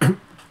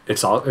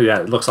 it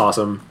looks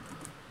awesome.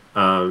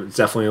 It's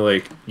definitely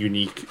like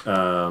unique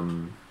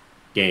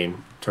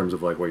game in terms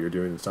of like what you're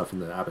doing and stuff in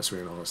the atmosphere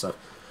and all that stuff,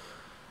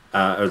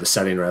 or the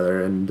setting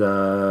rather. And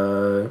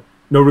no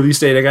release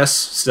date, I guess.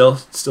 Still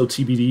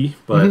TBD,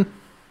 but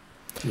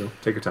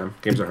take your time.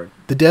 Games are hard.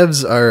 The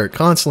devs are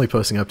constantly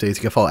posting updates.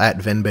 You can follow at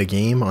Venba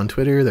Game on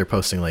Twitter. They're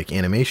posting like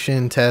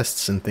animation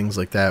tests and things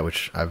like that,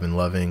 which I've been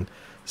loving.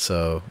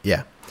 So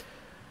yeah,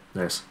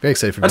 nice. Very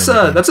excited for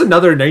that's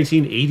another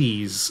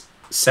 1980s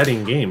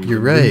setting game. You're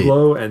right.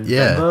 Moonglow and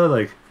Venba,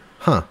 like,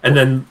 huh? And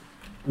then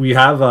we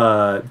have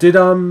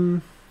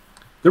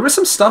there was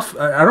some stuff.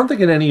 I don't think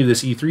in any of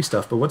this E3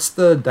 stuff, but what's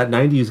that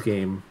 90s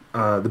game?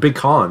 The Big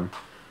Con.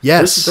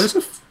 Yes.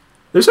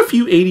 There's a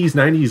few 80s,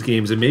 90s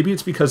games, and maybe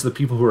it's because the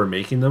people who are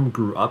making them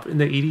grew up in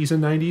the 80s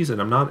and 90s, and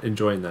I'm not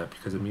enjoying that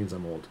because it means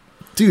I'm old.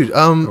 Dude,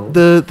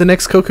 the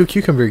next Coco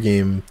Cucumber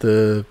game,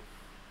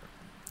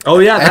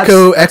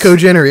 Echo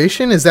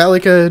Generation, is that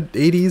like a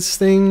 80s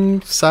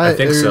thing? I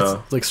think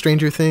so. Like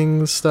Stranger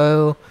Things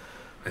style.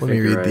 Let me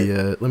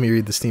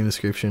read the Steam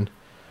description.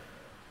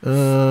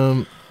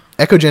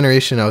 Echo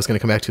Generation I was going to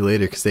come back to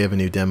later because they have a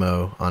new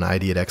demo on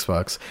ID at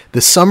Xbox.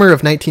 The summer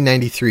of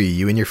 1993,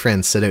 you and your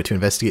friends set out to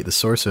investigate the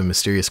source of a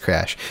mysterious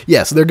crash.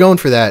 Yeah, so they're going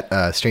for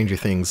that Stranger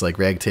Things, like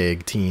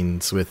ragtag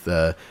teens with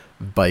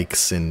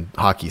bikes and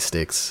hockey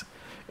sticks.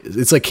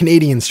 It's like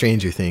Canadian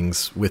Stranger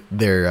Things with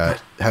their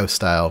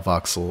house-style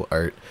voxel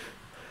art.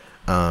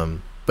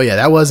 But yeah,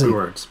 that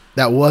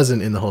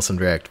wasn't in the Wholesome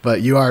Direct.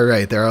 But you are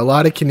right. There are a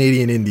lot of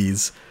Canadian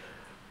indies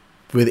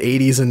with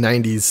 80s and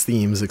 90s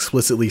themes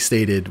explicitly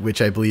stated,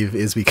 which I believe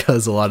is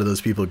because a lot of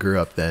those people grew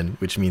up then,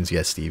 which means,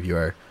 yes, Steve, you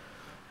are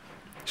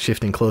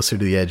shifting closer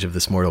to the edge of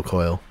this mortal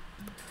coil.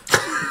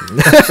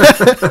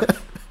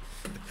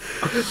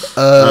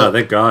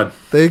 Thank God.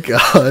 Thank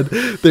God.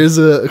 There's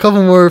a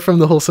couple more from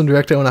the Wholesome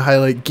Direct I want to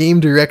highlight. Game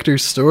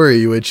Director's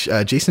Story, which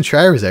Jason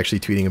Schreier was actually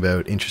tweeting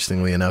about,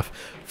 interestingly enough,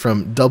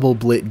 from Double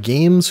Blit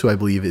Games, who I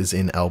believe is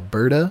in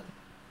Alberta.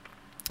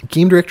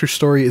 Game Director's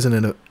Story is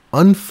an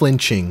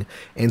unflinching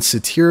and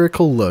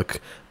satirical look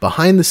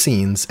behind the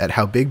scenes at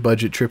how big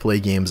budget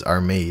AAA games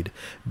are made.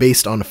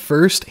 Based on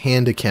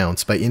first-hand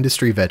accounts by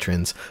industry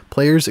veterans,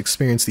 players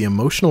experience the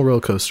emotional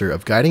roller coaster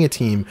of guiding a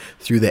team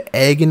through the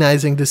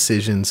agonizing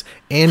decisions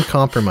and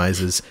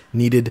compromises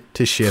needed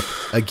to ship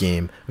a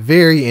game.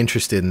 Very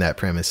interested in that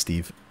premise,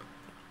 Steve.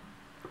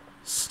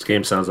 This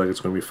game sounds like it's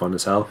going to be fun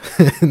as hell.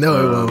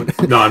 No, it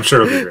won't. No, I'm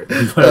sure it'll be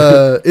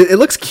great. It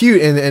looks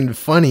cute and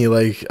funny.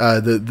 Like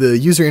the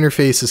user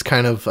interface is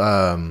kind of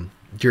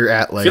you're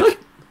at like.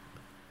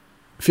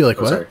 Feel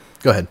like what? Sorry.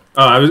 Go ahead.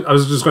 Oh, I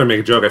was just going to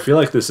make a joke. I feel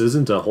like this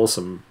isn't a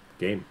wholesome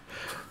game.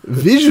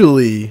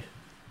 Visually,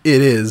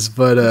 it is,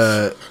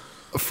 but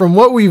from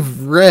what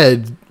we've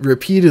read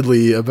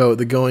repeatedly about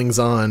the goings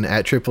on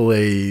at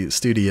AAA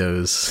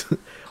studios,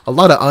 a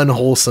lot of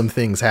unwholesome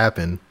things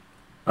happen.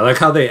 I like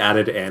how they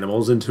added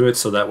animals into it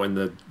so that when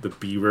the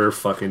beaver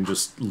fucking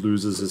just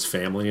loses his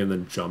family and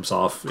then jumps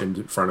off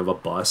in front of a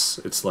bus,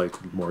 it's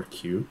like more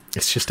cute.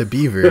 It's just a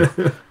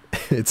beaver.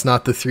 It's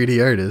not the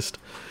 3D artist.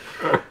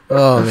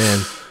 Oh,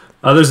 man.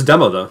 There's a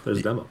demo, though. There's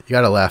a demo. You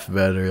gotta laugh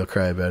about it or you'll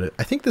cry about it.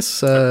 I think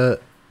this, I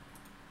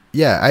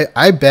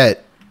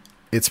bet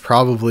it's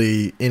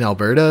probably in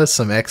Alberta,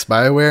 some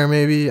ex-BioWare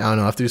maybe. I don't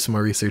know, I'll have to do some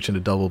more research into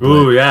Double Bit.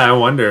 Ooh, yeah, I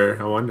wonder.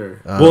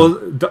 Well,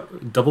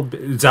 Double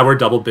Bit, is that where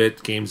Double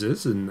Bit Games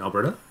is in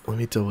Alberta? Let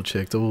me double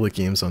check. Double Bit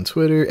Games on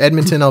Twitter.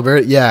 Edmonton,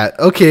 Alberta. Yeah,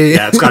 okay.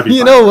 Yeah, it's gotta be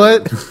You know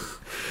what?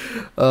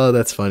 Oh,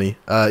 that's funny.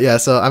 Yeah,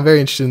 so I'm very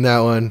interested in that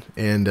one,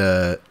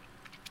 and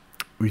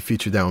we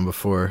featured that one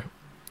before.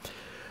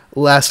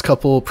 Last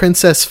couple,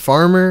 Princess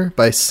Farmer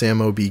by Sam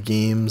O.B.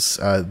 Games.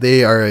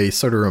 They are a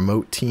sort of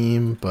remote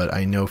team, but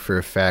I know for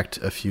a fact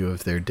a few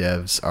of their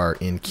devs are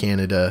in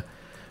Canada.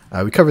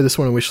 We covered this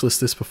one on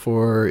Wishlist this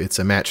before. It's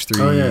a match 3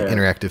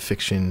 interactive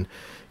fiction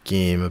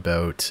game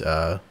about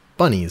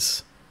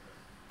bunnies,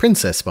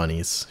 princess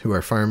bunnies, who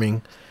are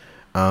farming.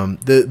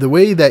 The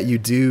way that you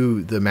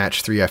do the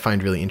match 3 I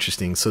find really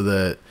interesting. So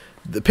the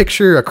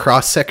picture a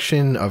cross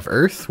section of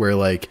Earth where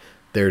like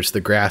there's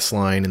the grass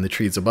line and the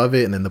trees above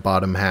it, and then the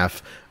bottom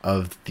half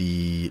of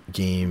the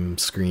game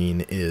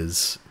screen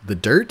is the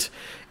dirt,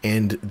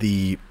 and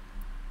the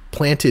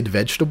planted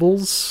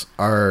vegetables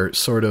are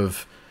sort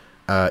of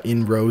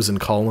in rows and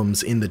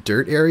columns in the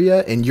dirt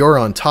area, and you're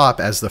on top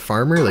as the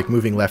farmer, like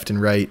moving left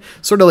and right,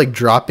 sort of like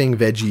dropping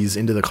veggies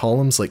into the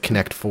columns like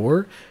Connect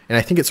 4, and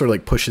I think it sort of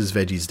like pushes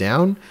veggies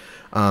down.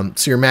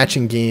 So you're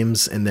matching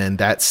games, and then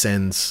that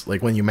sends,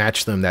 like when you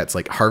match them, that's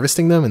like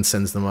harvesting them and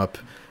sends them up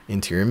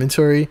into your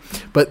inventory.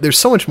 But there's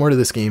so much more to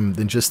this game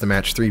than just the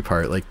match 3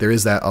 part. Like there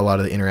is that a lot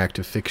of the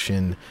interactive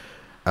fiction,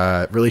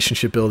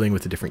 relationship building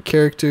with the different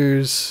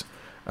characters,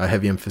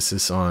 heavy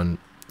emphasis on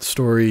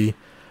story,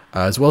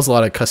 as well as a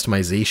lot of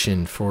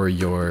customization for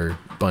your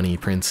bunny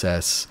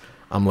princess.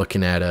 I'm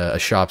looking at a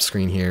shop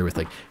screen here with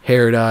like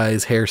hair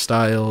dyes,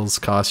 hairstyles,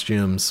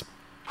 costumes,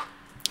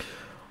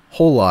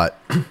 whole lot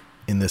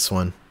in this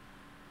one.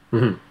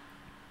 Mm-hmm.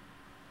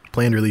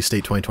 Planned release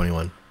date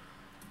 2021.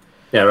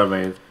 Yeah, I don't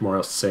have any more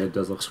else to say. It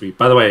does look sweet.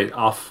 By the way,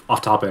 off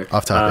topic.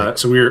 Off topic.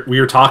 So we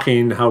were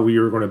talking how we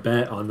were going to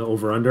bet on the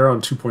over-under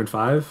on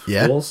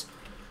 2.5 goals.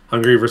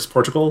 Hungary versus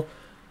Portugal.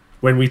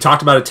 When we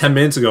talked about it 10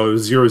 minutes ago, it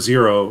was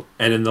 0-0.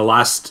 And in the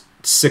last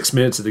 6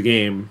 minutes of the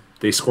game,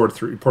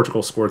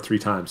 Portugal scored 3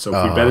 times. So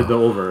if we betted the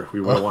over,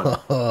 we would have won.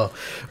 Oh,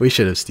 we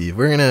should have, Steve.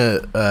 We're going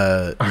to,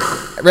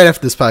 right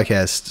after this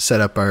podcast, set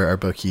up our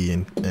bookie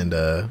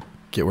and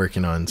get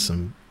working on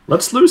some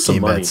Let's lose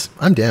some money. Bets.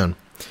 I'm down.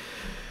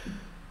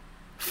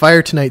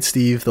 Fire Tonight,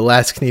 Steve, the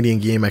last Canadian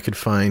game I could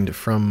find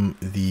from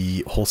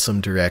the Wholesome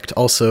Direct,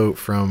 also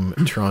from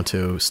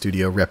Toronto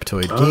studio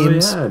Reptoid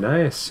Games. Oh, yeah,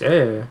 nice.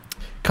 Yeah.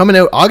 Coming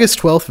out August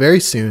 12th,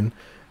 very soon.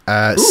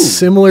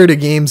 Similar to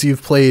games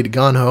you've played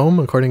Gone Home,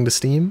 according to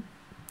Steam.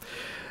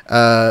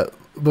 But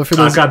for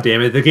those... God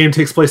damn it, the game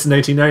takes place in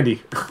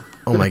 1990.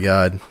 Oh my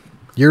god.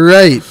 You're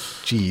right.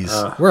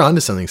 Jeez. We're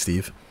onto something,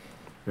 Steve.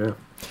 Yeah.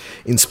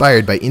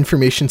 Inspired by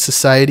Information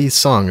Society's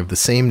song of the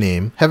same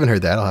name. Haven't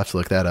heard that, I'll have to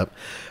look that up.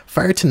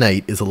 Fire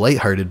Tonight is a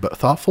lighthearted but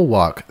thoughtful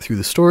walk through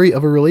the story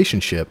of a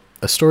relationship,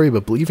 a story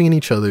about believing in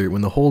each other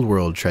when the whole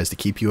world tries to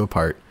keep you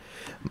apart.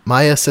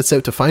 Maya sets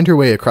out to find her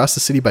way across the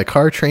city by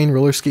car, train,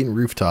 roller skate, and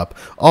rooftop,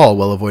 all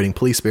while avoiding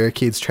police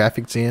barricades,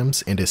 traffic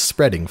jams, and a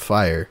spreading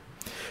fire.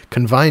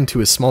 Confined to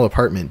his small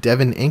apartment,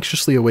 Devin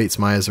anxiously awaits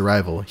Maya's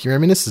arrival. He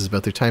reminisces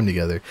about their time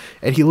together,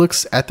 and he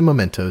looks at the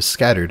mementos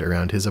scattered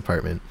around his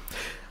apartment.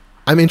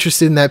 I'm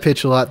interested in that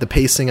pitch a lot. The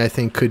pacing, I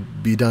think,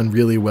 could be done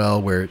really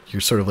well, where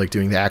you're sort of like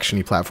doing the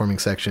action-y platforming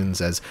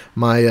sections as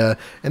Maya,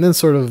 and then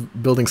sort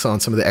of building on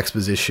some of the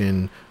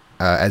exposition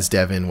as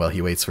Devin while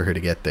he waits for her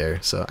to get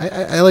there. So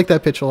I like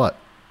that pitch a lot.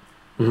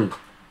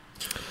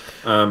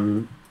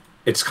 Mm-hmm.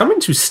 It's coming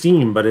to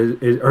Steam, but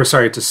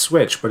to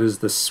Switch, but is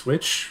the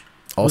Switch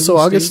also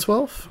August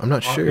 12th? I'm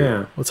not sure.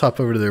 Yeah. Let's hop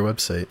over to their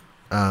website.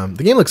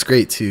 The game looks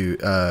great too.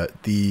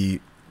 The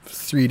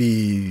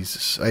 3D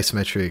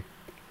isometric.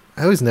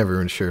 I was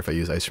never sure if I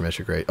use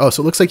isometric right. Oh,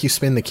 so it looks like you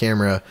spin the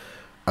camera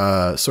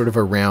sort of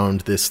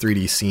around this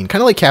 3D scene,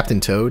 kind of like Captain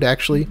Toad,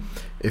 actually,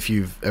 if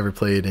you've ever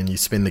played, and you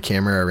spin the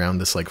camera around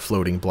this like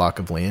floating block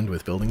of land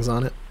with buildings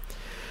on it.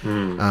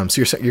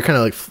 So you're kind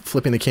of like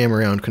flipping the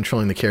camera around,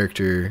 controlling the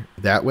character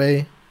that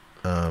way.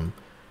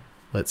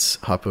 Let's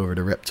hop over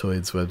to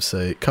Reptoid's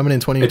website. Coming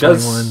in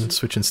 2021,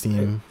 Switch and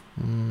Steam.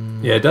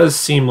 Yeah, it does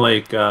seem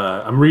like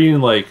I'm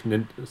reading like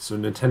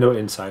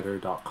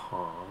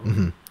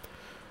NintendoInsider.com.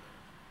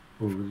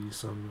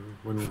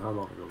 How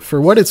long ago?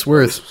 For what it's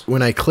worth,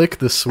 when I click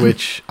the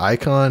Switch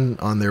icon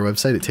on their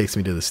website, it takes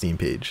me to the Steam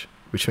page,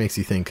 which makes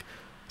you think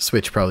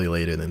Switch probably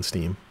later than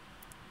Steam.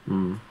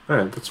 All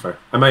right, that's fair.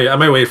 I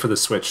might wait for the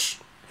Switch.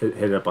 Hit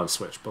it up on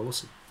Switch, but we'll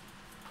see.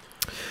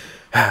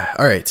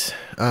 All right.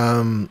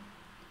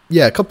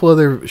 Yeah, a couple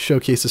other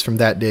showcases from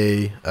that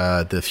day.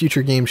 The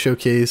Future Game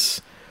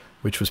Showcase,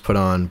 which was put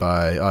on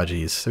by... Oh,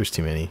 geez, there's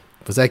too many.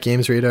 Was that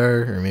Games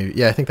Radar? Or maybe...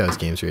 Yeah, I think that was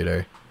Games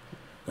Radar.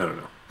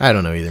 I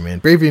don't know either, man.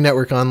 Bravely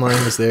Network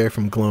Online was there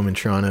from Gloam in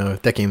Toronto.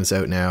 That game is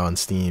out now on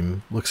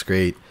Steam. Looks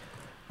great.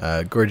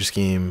 Gorgeous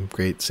game.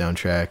 Great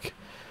soundtrack.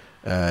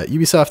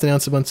 Ubisoft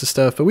announced a bunch of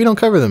stuff, but we don't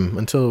cover them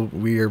until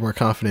we are more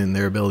confident in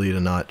their ability to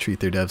not treat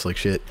their devs like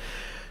shit.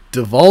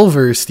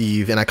 Devolver,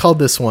 Steve, and I called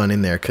this one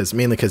in there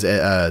mainly because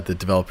the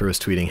developer was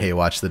tweeting, "Hey,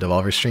 watch the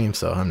Devolver stream."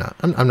 So I'm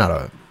not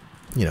a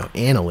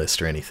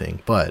analyst or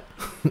anything, but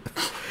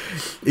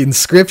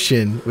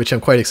Inscryption, which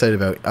I'm quite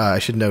excited about. I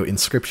should note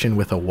Inscryption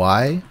with a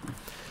Y.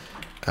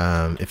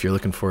 If you're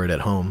looking for it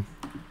at home.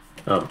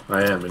 Oh,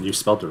 I am, and you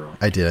spelled it wrong.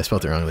 I did. I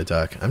spelled it wrong in the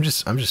doc. I'm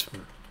just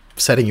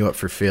setting you up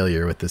for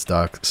failure with this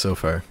doc so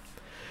far.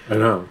 I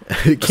know.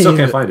 I still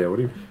can't find it. What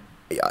do you mean?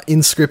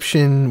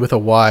 Inscryption with a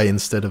Y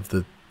instead of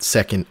the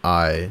second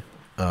I.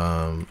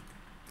 Here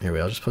we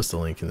go. I'll just post a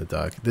link in the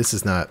doc. This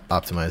is not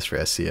optimized for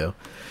SEO.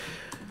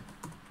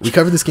 We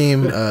covered this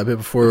game a bit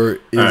before.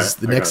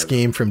 The next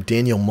game from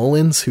Daniel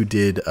Mullins, who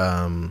did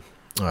I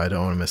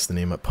don't want to mess the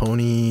name up.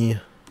 Pony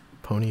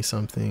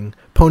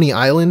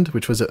Island,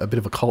 which was a bit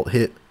of a cult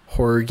hit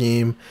horror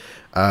game,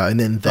 and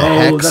then the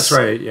Hex. Oh, that's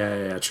right.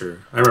 Yeah, true.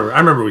 I remember. I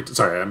remember we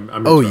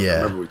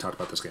talked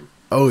about this game.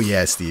 Oh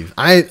yeah, Steve.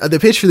 The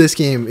pitch for this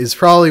game is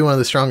probably one of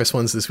the strongest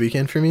ones this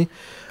weekend for me.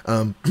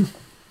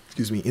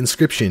 Excuse me.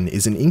 Inscryption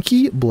is an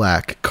inky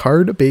black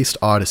card-based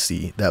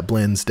odyssey that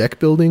blends deck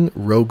building,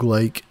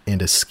 roguelike,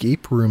 and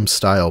escape room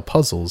style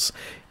puzzles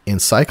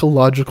and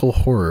psychological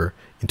horror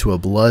into a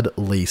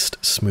blood-laced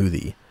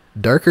smoothie.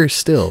 Darker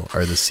still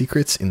are the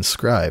secrets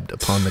inscribed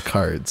upon the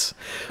cards.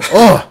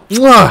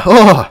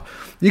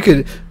 You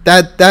could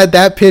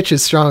that pitch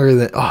is stronger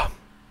than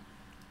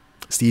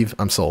Steve,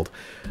 I'm sold.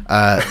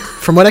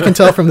 From what I can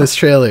tell from this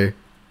trailer,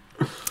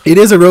 it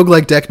is a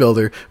roguelike deck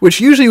builder,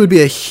 which usually would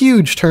be a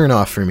huge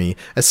turnoff for me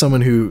as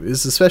someone who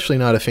is especially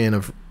not a fan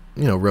of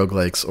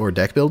roguelikes or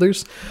deck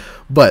builders.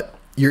 But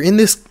you're in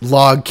this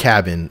log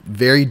cabin,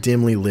 very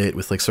dimly lit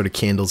with like sort of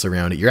candles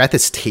around it. You're at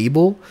this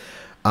table.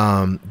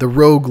 The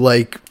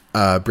roguelike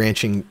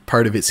branching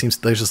part of it seems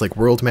there's this like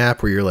world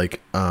map where you're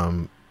like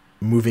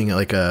moving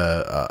like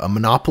a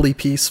Monopoly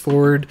piece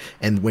forward,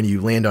 and when you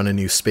land on a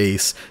new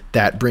space,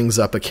 that brings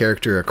up a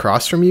character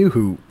across from you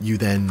who you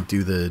then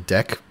do the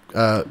deck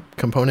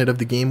component of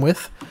the game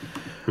with.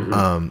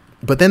 Mm-hmm.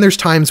 But then there's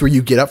times where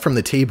you get up from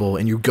the table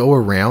and you go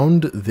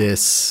around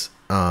this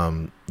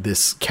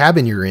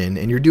cabin you're in,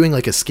 and you're doing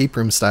like escape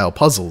room style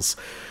puzzles.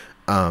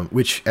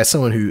 Which, as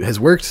someone who has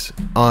worked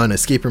on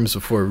escape rooms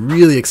before,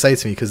 really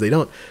excites me because I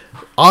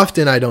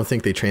don't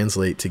think they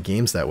translate to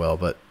games that well,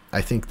 but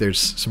I think there's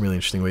some really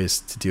interesting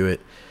ways to do it.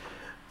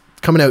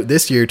 Coming out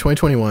this year,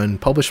 2021,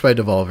 published by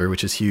Devolver,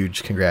 which is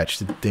huge. Congrats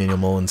to Daniel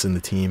Mullins and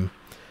the team.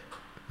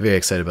 Very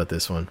excited about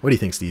this one. What do you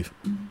think, Steve?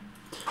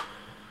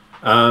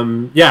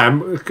 Yeah,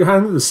 I'm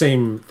kind of the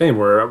same thing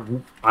where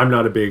I'm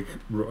not a big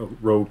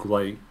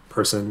roguelike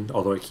person,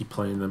 although I keep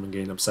playing them and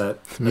getting upset.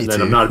 Me and then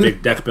too. I'm not a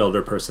big deck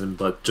builder person,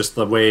 but just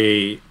the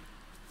way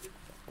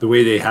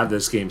they have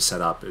this game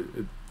set up, it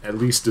at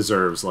least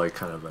deserves like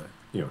kind of a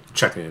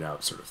checking it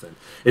out sort of thing.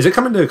 Is it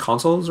coming to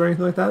consoles or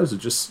anything like that? Is it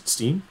just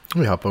Steam?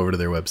 Let me hop over to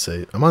their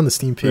website. I'm on the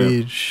Steam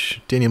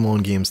page,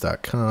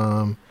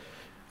 DanielMullenGames.com.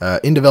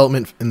 In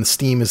development, and the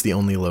Steam is the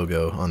only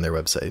logo on their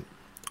website.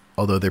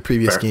 Although their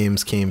previous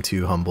games came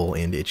to Humble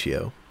and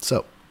itch.io.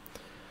 So,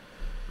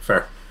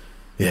 fair.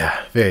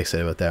 Yeah, very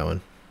excited about that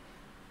one.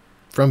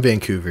 From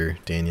Vancouver,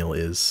 Daniel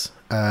is.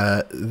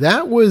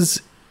 That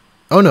was...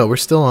 Oh no, we're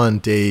still on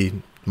day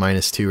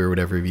 -2 or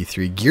whatever of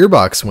E3.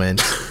 Gearbox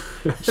went.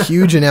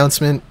 Huge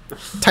announcement.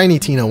 Tiny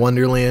Tina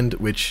Wonderland,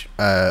 which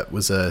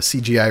was a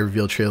CGI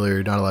reveal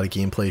trailer, not a lot of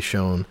gameplay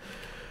shown.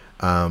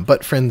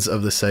 But friends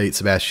of the site,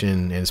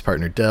 Sebastian and his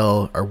partner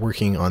Dell, are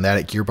working on that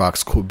at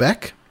Gearbox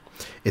Quebec.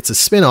 It's a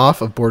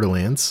spin-off of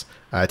Borderlands.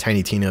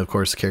 Tiny Tina, of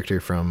course, a character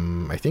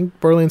from, I think,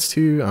 Borderlands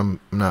 2. I'm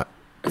not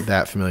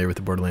that familiar with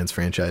the Borderlands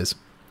franchise.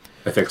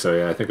 I think so,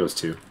 yeah. I think it was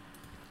 2.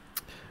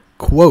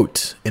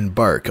 Quote,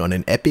 embark on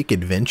an epic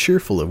adventure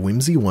full of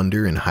whimsy,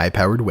 wonder, and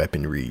high-powered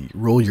weaponry.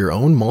 Roll your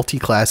own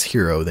multi-class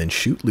hero, then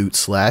shoot, loot,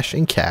 slash,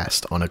 and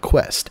cast on a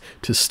quest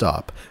to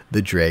stop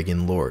the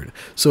Dragon Lord.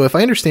 So if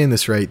I understand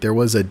this right, there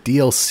was a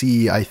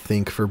DLC, I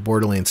think, for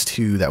Borderlands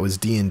 2 that was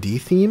D&D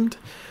themed.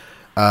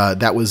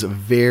 That was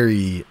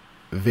very,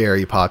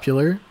 very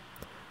popular.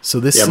 So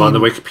this I'm on the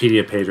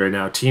Wikipedia page right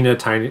now.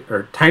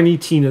 Tiny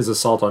Tina's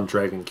Assault on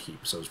Dragon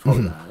Keep, so it's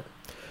probably that.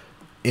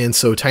 And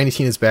so Tiny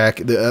Tina's back.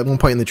 At one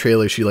point in the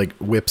trailer, she like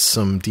whips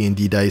some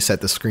D&D dice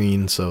at the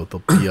screen, so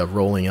there'll be a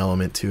rolling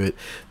element to it.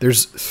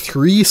 There's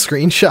 3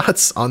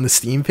 screenshots on the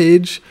Steam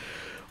page.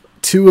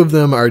 two of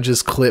them are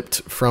just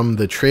clipped from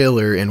the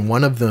trailer, and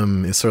one of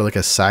them is sort of like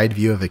a side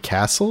view of a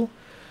castle.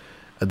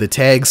 The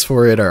tags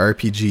for it are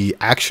RPG,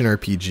 action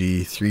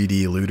RPG,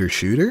 3D looter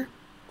shooter.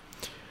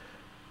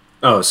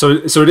 Oh, so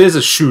it is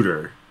a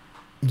shooter.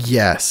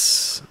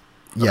 Yes.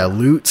 Yeah,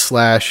 loot /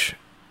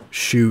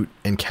 shoot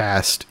and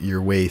cast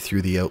your way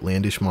through the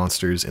outlandish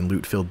monsters in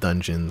loot-filled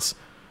dungeons.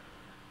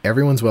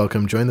 Everyone's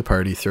welcome. Join the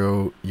party.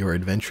 Throw your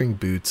adventuring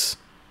boots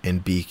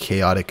and be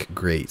chaotic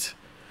great.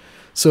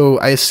 So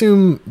I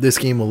assume this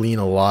game will lean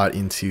a lot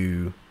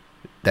into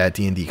that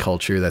D&D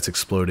culture that's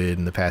exploded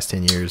in the past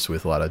 10 years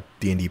with a lot of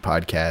D&D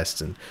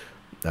podcasts and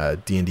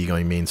D&D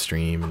going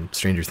mainstream and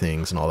Stranger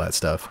Things and all that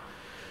stuff.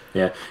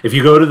 Yeah. If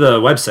you go to the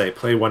website,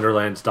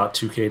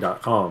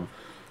 playwonderlands.2k.com,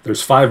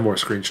 there's 5 more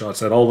screenshots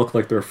that all look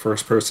like they're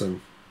first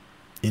person.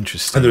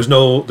 Interesting. And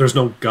there's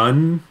no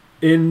gun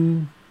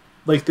in,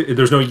 like,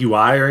 there's no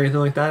UI or anything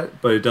like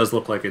that, but it does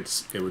look like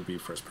it would be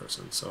first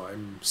person. So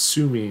I'm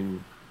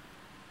assuming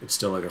it's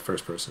still like a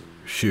first person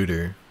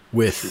shooter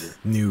with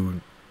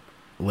new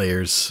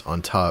layers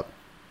on top.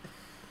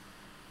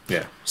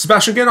 Yeah.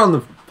 Sebastian, get on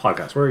the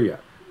podcast. Where are you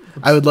at?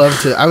 I would love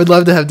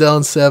to have Del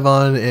and Seb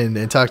on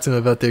and talk to them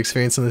about their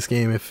experience in this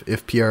game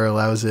if PR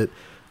allows it.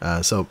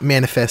 So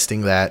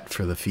manifesting that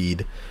for the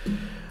feed.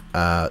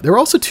 There were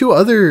also 2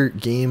 other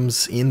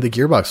games in the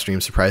Gearbox stream,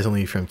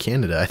 surprisingly, from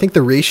Canada. I think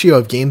the ratio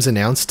of games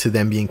announced to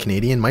them being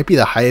Canadian might be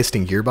the highest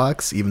in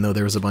Gearbox, even though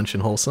there was a bunch in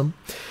Wholesome.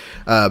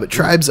 But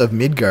Tribes of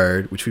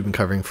Midgard, which we've been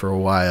covering for a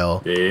while,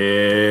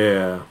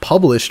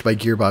 published by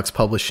Gearbox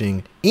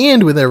Publishing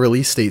and with a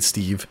release date,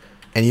 Steve.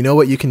 And you know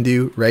what you can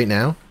do right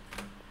now?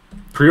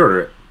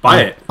 Pre-order it.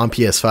 Buy it. On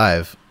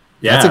PS5.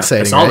 Yeah, that's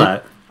exciting, I saw right?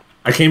 that.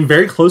 I came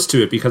very close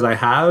to it because I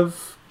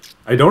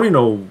don't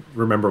even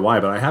remember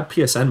why, but I have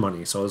PSN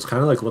money, so I was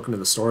kind of like looking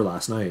at the store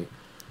last night.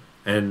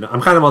 And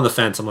I'm kind of on the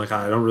fence. I'm like,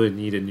 I don't really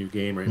need a new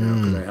game right now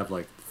because I have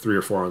like 3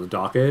 or 4 on the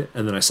docket.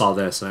 And then I saw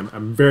this, and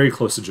I'm very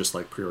close to just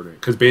like pre-ordering.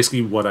 Because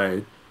basically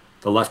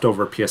the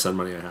leftover PSN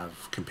money I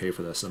have can pay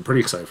for this. I'm pretty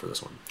excited for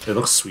this one. It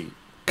looks sweet.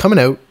 Coming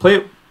out. Play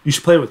it. You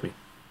should play it with me.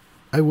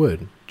 I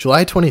would.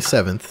 July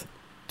 27th,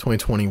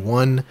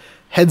 2021.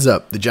 Heads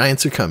up, the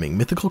giants are coming.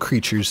 Mythical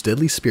creatures,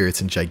 deadly spirits,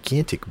 and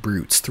gigantic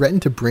brutes threaten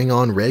to bring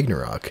on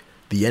Ragnarok,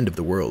 the end of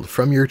the world.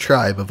 Form your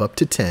tribe of up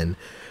to 10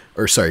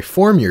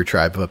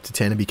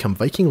 and become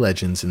Viking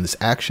legends in this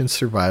action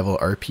survival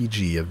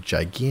RPG of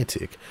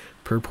gigantic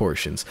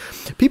proportions.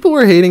 People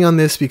were hating on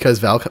this because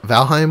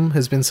Valheim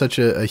has been such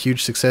a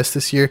huge success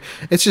this year.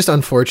 It's just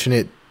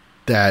unfortunate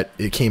that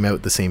it came out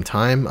at the same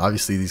time.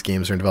 Obviously, these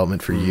games are in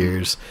development for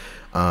years.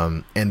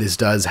 And this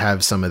does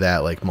have some of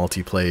that like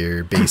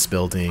multiplayer base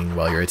building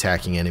while you're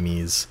attacking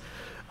enemies.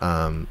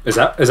 Is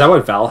that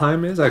what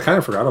Valheim is? I kind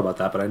of forgot about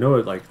that, but I know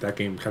it, like, that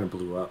game kind of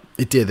blew up.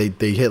 It did.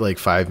 They hit like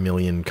 5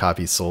 million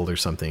copies sold or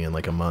something in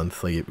like a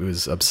month. Like, it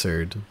was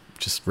absurd.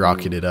 Just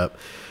rocketed up.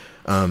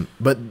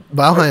 But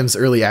Valheim's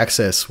early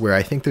access, where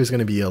I think there's going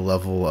to be a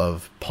level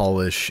of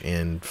polish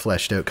and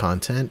fleshed out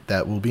content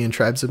that will be in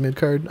Tribes of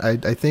Midgard,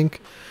 I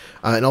think.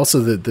 And also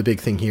the big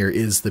thing here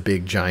is the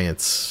big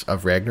giants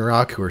of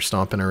Ragnarok who are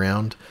stomping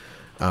around.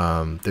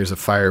 There's a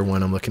fire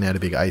one I'm looking at, a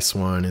big ice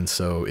one, and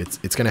so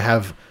it's going to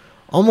have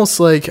almost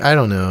like, I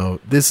don't know,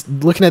 this,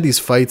 looking at these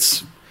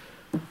fights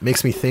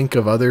makes me think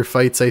of other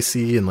fights I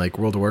see in like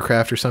World of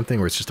Warcraft or something,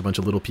 where it's just a bunch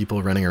of little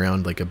people running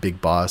around like a big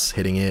boss,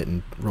 hitting it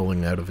and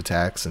rolling out of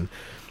attacks and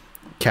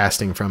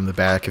casting from the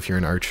back if you're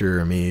an archer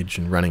or a mage,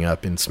 and running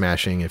up and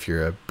smashing if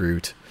you're a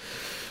brute.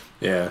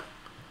 Yeah.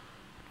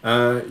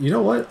 You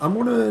know what? I'm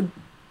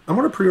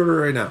gonna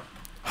pre-order right now.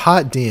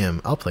 Hot damn!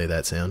 I'll play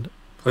that sound.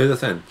 Play the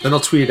thing. Then I'll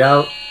tweet it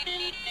out.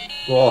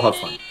 We'll all have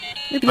fun.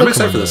 Maybe I'm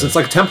excited for this. It's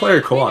like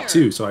 10-player co-op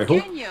too, so I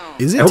hope.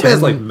 Is it? I hope it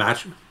has like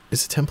match.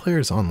 Is it 10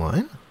 players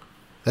online?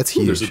 That's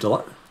Ooh, huge.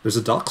 There's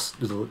a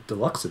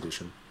deluxe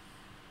edition.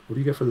 What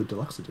do you get for the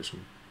deluxe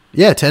edition?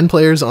 Yeah, 10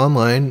 players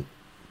online,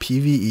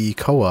 PvE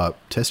co-op.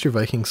 Test your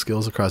Viking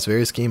skills across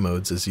various game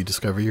modes as you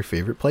discover your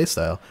favorite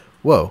playstyle.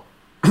 Whoa.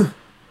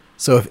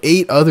 So if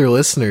 8 other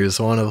listeners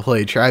want to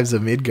play Tribes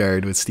of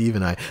Midgard with Steve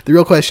and I, the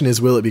real question is,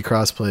 will it be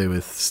crossplay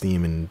with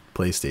Steam and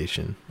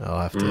PlayStation?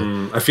 I'll have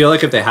to... I feel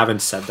like if they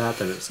haven't said that,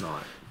 then it's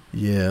not.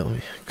 Yeah, let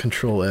me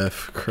Control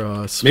F,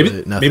 cross. Maybe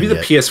the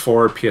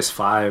PS4,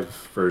 PS5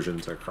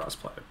 versions are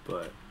crossplay,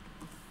 but...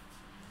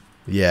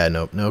 Yeah,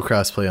 no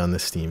crossplay on the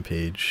Steam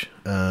page.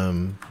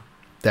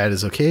 That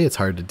is okay. It's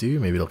hard to do.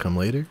 Maybe it'll come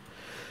later.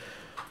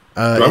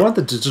 Do I want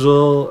the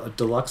digital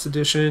deluxe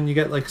edition? You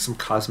get like some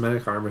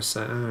cosmetic armor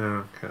set.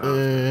 I'm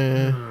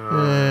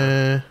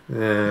gonna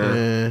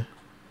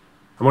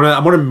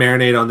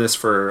marinate on this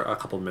for a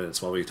couple of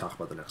minutes while we talk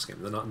about the next game.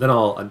 Then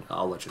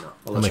I'll let you know.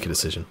 I'll make a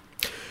decision.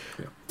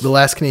 Yeah. The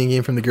last Canadian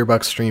game from the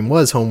Gearbox stream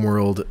was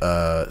Homeworld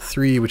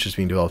 3, which is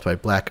being developed by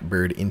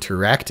Blackbird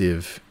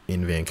Interactive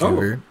in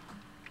Vancouver. Oh.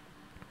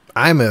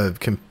 I'm a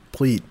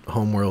complete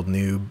Homeworld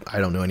noob. I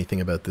don't know anything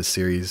about this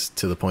series,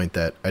 to the point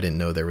that I didn't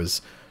know there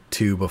was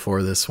 2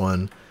 before this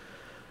one.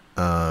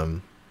 I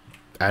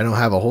don't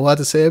have a whole lot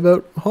to say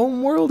about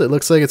Homeworld. It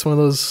looks like it's one of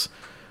those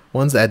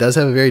ones that does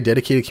have a very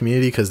dedicated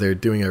community because they're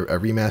doing a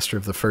remaster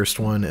of the first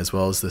one as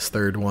well as this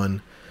third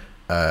one.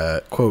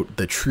 Quote,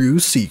 the true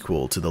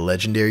sequel to the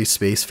legendary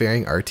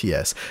spacefaring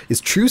RTS.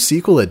 Is true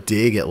sequel a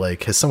dig at,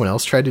 like, has someone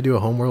else tried to do a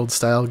Homeworld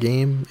style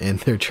game and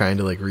they're trying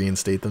to, like,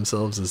 reinstate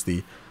themselves as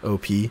the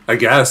OP? I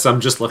guess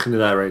I'm just looking at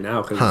that right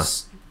now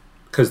because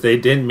they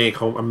didn't make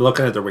home. I'm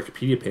looking at their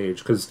Wikipedia page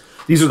because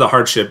these are the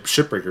hardship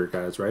shipbreaker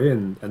guys, right?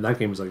 And that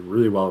game is like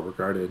really well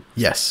regarded.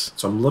 Yes.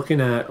 So I'm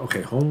looking at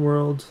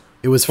Homeworld.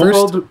 It was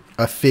first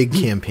a Fig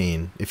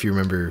campaign, if you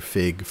remember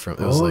Fig from.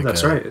 It was like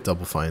that's a right.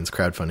 Double Fine's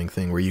crowdfunding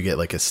thing where you get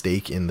like a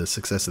stake in the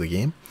success of the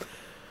game.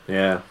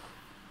 Yeah.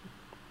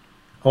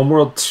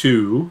 Homeworld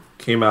 2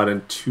 came out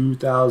in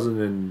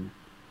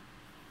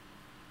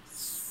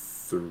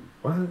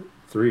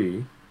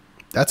 2003.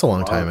 That's a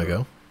long time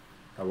ago.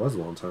 That was a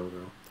long time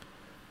ago.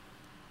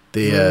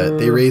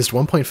 They raised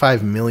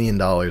 $1.5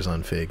 million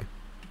on Fig.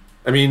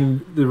 I mean,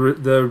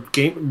 the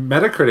game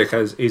Metacritic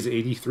is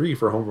 83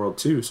 for Homeworld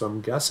 2, so I'm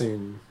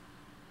guessing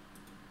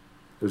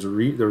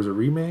there was a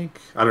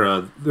remake. I don't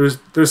know.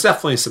 There's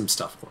definitely some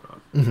stuff going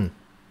on.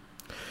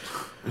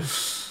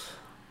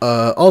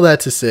 Mm-hmm. All that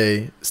to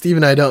say, Steve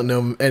and I don't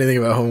know anything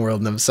about Homeworld,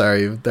 and I'm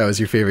sorry if that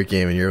was your favorite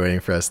game and you're waiting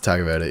for us to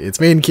talk about it.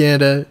 It's made in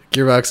Canada.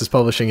 Gearbox is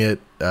publishing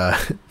it.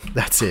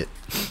 That's it.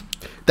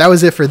 That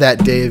was it for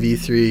that day of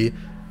E3.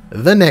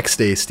 The next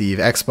day, Steve,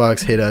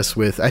 Xbox hit us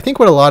with, I think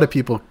what a lot of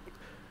people,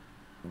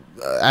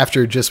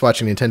 after just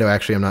watching Nintendo,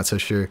 actually I'm not so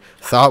sure,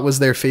 thought was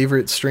their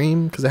favorite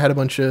stream because it had a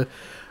bunch of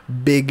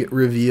big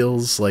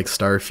reveals like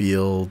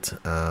Starfield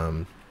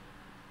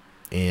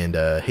and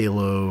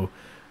Halo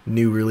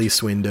new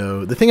release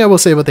window. The thing I will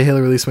say about the Halo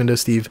release window,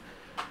 Steve,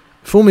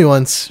 fool me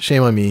once,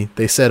 shame on me.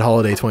 They said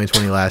holiday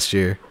 2020 last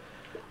year.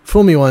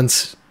 Fool me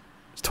once,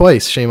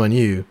 twice, shame on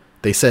you.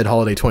 They said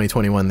holiday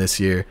 2021 this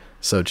year.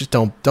 So just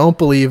don't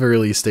believe a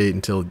release date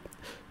until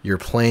you're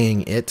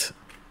playing it,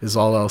 is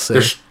all I'll say.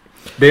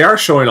 They are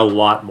showing a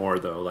lot more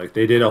though. Like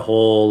they did a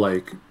whole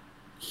like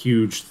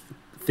huge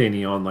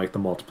thingy on like the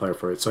multiplayer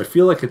for it. So I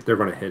feel like they're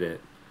going to hit it.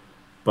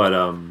 But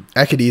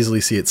I could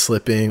easily see it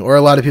slipping. Or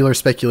a lot of people are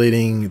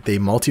speculating the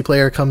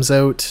multiplayer comes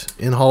out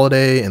in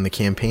holiday and the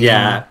campaign.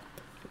 Yeah.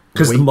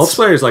 Because the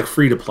multiplayer is like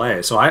free to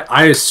play. So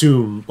I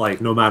assume like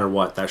no matter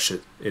what, that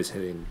shit is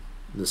hitting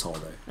this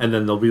holiday. And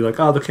then they'll be like,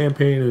 oh, the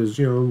campaign is,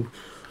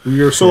 we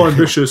are so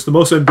ambitious, the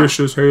most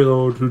ambitious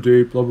Halo to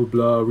date, blah, blah,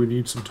 blah. We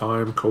need some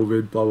time,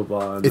 COVID, blah, blah,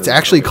 blah. And it's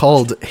actually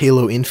called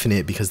Halo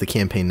Infinite because the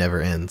campaign never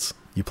ends.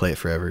 You play it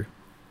forever.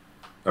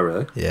 Oh,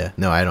 really? Yeah.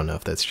 No, I don't know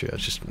if that's true. I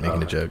was just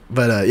making a joke.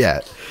 But, yeah.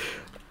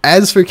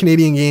 As for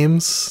Canadian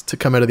games to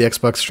come out of the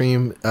Xbox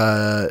stream,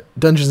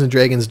 Dungeons &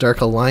 Dragons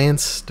Dark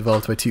Alliance,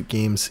 developed by Toot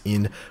Games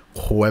in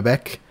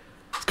Quebec.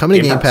 It's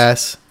coming to Game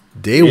Pass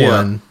day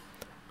one.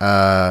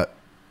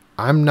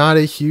 I'm not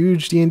a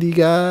huge D&D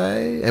guy,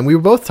 and we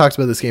both talked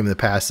about this game in the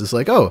past. It's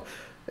like, oh,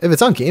 if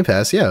it's on Game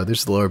Pass, yeah,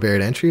 there's the lower barrier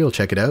to entry. We'll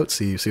check it out,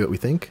 see what we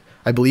think.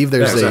 I believe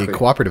there's a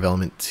cooperative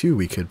element too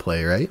we could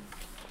play, right?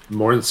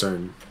 More than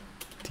certain.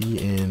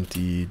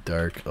 D&D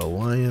Dark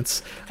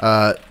Alliance.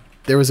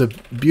 There was a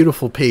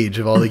beautiful page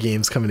of all the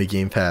games coming to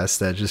Game Pass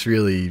that just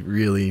really,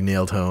 really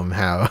nailed home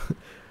how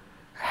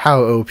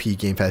OP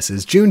Game Pass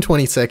is. June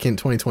 22nd,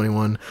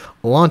 2021,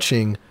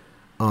 launching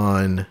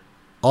on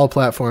all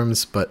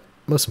platforms, but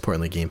most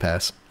importantly, Game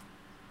Pass.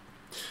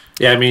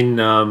 Yeah, I mean,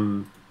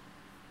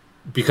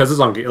 because it's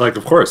on, like,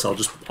 of course, I'll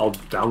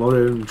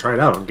download it and try it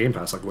out on Game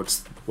Pass. Like,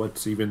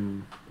 what's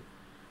even,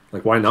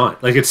 like, why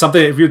not? Like, it's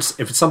something if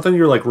it's something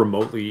you're like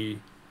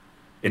remotely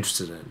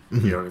interested in,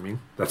 you know what I mean?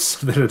 Then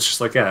it's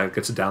just like, yeah, it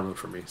gets a download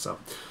for me. So,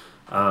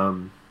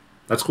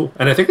 that's cool,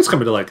 and I think it's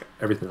coming to like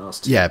everything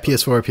else too. Yeah,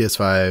 PS4,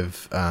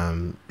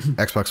 PS5,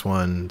 Xbox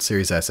One,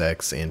 Series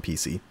SX, and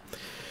PC.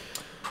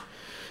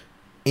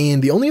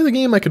 And the only other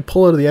game I could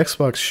pull out of the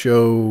Xbox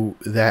show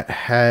that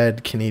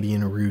had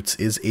Canadian roots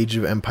is Age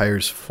of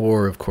Empires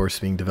 4, of course,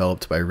 being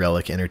developed by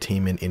Relic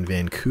Entertainment in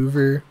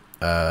Vancouver.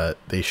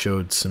 They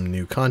showed some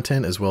new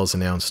content as well as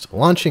announced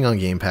launching on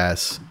Game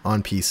Pass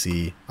on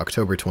PC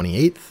October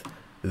 28th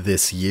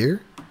this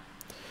year.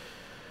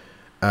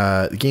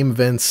 The game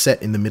event's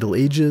set in the Middle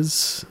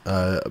Ages,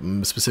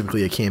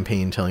 specifically a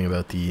campaign telling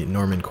about the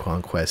Norman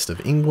conquest of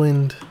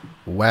England.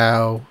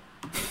 Wow.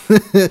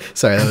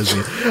 Sorry, that was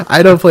me.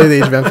 I don't play the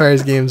Age of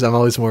Empires games. I'm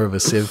always more of a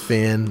Civ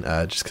fan,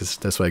 just because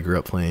that's what I grew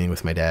up playing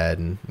with my dad,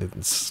 and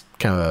it's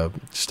kind of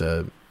just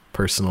a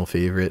personal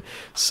favorite.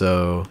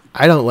 So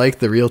I don't like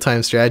the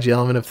real-time strategy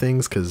element of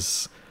things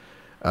because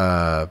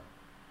I'm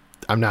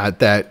not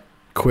that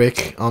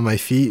quick on my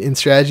feet in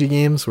strategy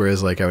games,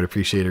 whereas like I would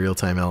appreciate a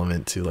real-time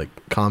element to like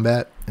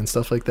combat and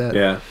stuff like that.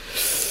 Yeah.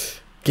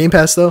 Game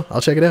Pass though,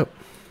 I'll check it out.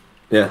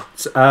 Yeah.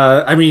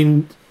 I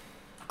mean,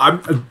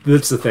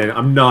 that's the thing.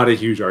 I'm not a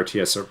huge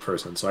RTS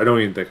person, so I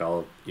don't even think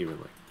I'll even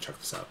like check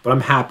this out. But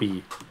I'm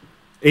happy.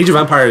 Age of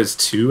Empires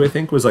 2, I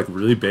think, was like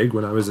really big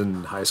when I was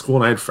in high school,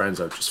 and I had friends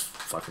that just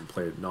fucking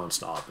played it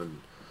nonstop.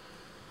 And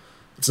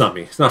it's not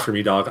me. It's not for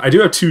me, dog. I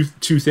do have two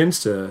things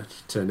to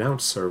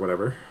announce or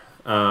whatever.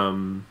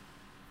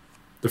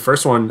 the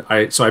first one,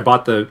 I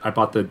bought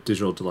the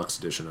digital deluxe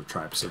edition of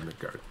Tribes of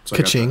Midgard. So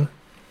Ka-ching.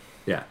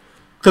 Yeah,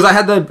 because I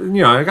had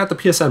I got the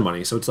PSN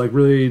money, so it's like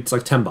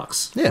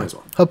 $10. Yeah, Might as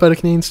well. help out a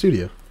Canadian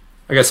studio.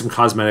 I got some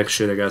cosmetic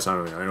shit. I guess I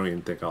don't know. I don't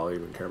even think I'll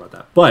even care about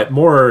that. But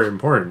more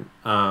important,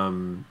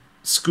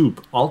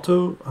 Scoop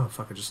Alto. Oh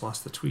fuck! I just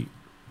lost the tweet.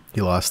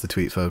 He lost the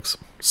tweet, folks.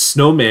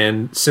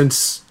 Snowman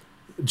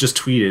just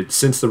tweeted,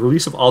 since the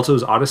release of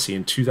Alto's Odyssey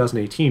in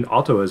 2018,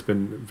 Alto has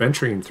been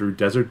venturing through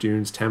desert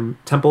dunes,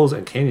 temples,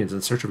 and canyons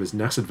in search of his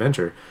next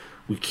adventure.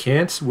 We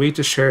can't wait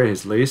to share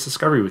his latest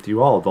discovery with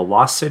you all. The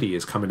Lost City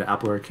is coming to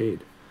Apple Arcade.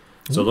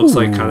 So it looks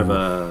like kind of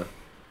a...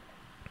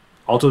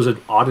 Alto's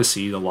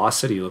Odyssey, the Lost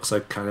City, looks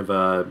like kind of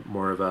a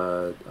more of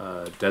a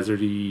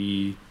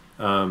deserty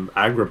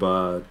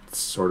Agrabah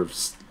sort of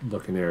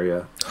looking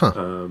area.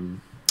 Huh.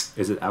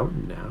 Is it out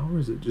now, or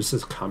is it just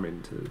says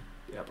coming to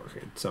the Apple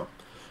Arcade? So...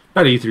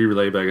 Not E3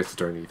 related, but I guess it's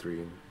during E3.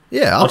 And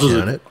yeah, I'll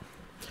count it.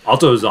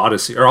 Alto's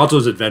Odyssey or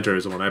Alto's Adventure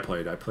is the one I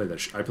played. I played a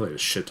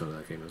shit ton of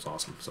that game. It was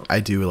awesome. So I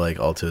do like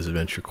Alto's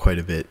Adventure quite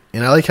a bit,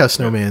 and I like how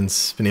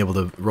Snowman's been able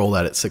to roll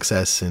that at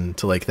success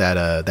into like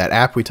that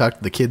app we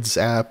talked, the kids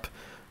app,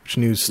 which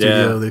new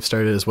studio they've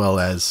started, as well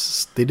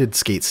as they did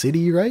Skate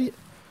City, right?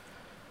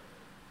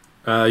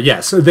 Yeah.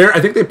 So I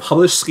think they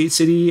published Skate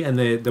City and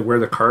the where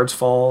the cards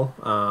fall.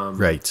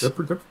 Right.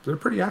 They're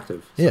pretty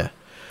active. So. Yeah.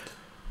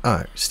 All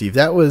right, Steve,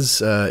 that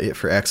was it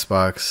for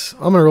Xbox. I'm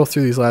going to roll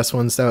through these last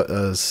ones. That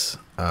was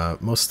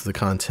most of the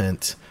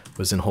content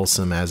was in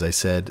wholesome, as I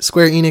said.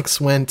 Square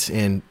Enix went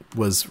and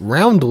was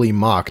roundly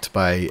mocked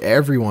by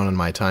everyone on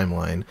my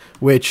timeline,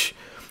 which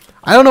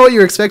I don't know what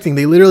you're expecting.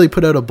 They literally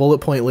put out a bullet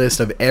point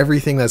list of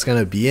everything that's going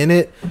to be in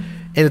it,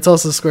 and it's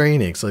also Square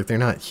Enix. Like, they're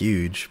not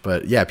huge,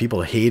 but yeah,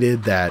 people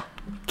hated that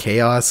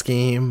Chaos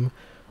game,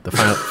 the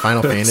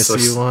Final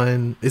Fantasy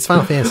one. It's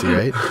Final Fantasy,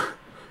 right?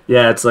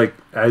 Yeah, it's like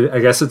I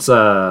guess it's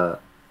a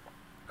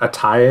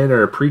tie-in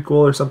or a prequel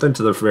or something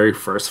to the very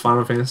first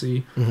Final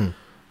Fantasy.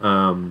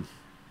 Mm-hmm.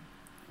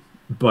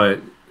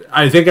 But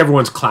I think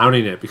everyone's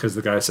clowning it because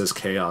the guy says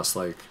chaos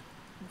like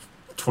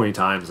 20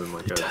 times in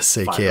like it does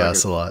say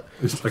chaos a lot.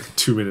 It's like a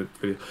 2-minute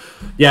video.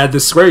 Yeah, the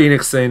Square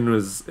Enix thing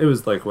was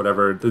like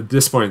whatever. The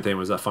disappointing thing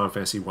was that Final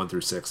Fantasy 1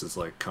 through 6 is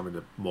like coming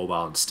to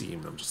mobile and Steam.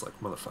 And I'm just like,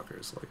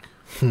 motherfuckers, like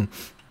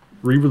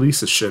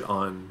re-release this shit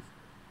on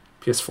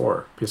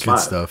PS4, PS5. Good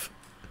stuff.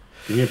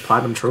 You need a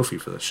platinum trophy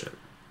for this shit.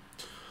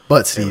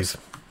 But Steve,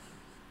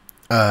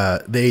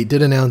 they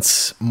did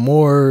announce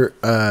more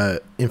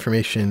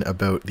information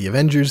about the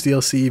Avengers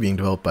DLC being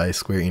developed by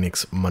Square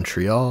Enix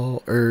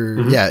Montreal,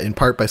 in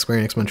part by Square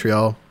Enix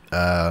Montreal.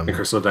 And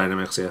Crystal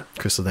Dynamics, yeah.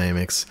 Crystal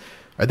Dynamics.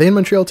 Are they in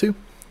Montreal too?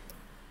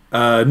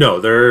 No,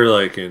 they're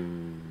like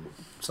in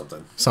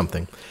something.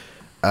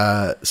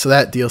 So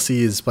that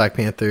DLC is Black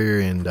Panther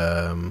and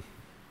no,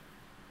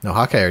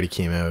 Hawkeye already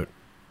came out.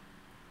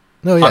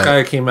 No, yeah.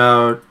 Hawkeye came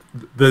out.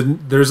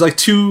 There's like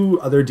 2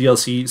 other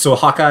DLC. So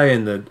Hawkeye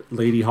and the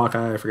Lady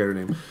Hawkeye, I forget her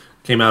name,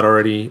 came out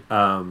already.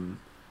 And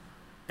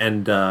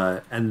I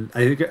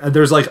think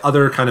there's like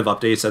other kind of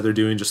updates that they're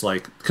doing, just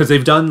like because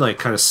they've done like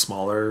kind of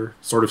smaller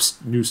sort of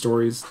news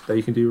stories that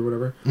you can do or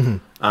whatever.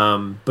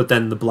 Mm-hmm. But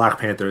then the Black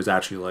Panther is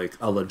actually like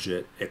a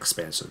legit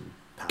expansion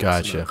pass.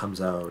 Gotcha. That comes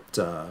out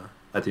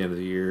at the end of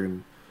the year,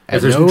 and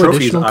if there's no new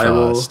trophies, I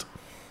will.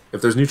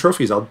 If there's new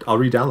trophies, I'll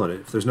re-download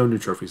it. If there's no new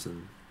trophies,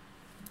 then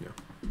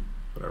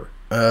whatever.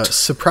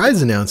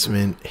 Surprise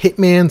announcement: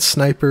 Hitman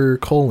Sniper: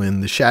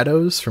 The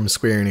Shadows from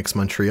Square Enix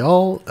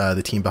Montreal,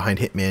 the team behind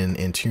Hitman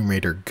and Tomb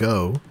Raider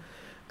Go,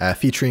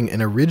 featuring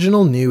an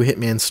original new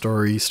Hitman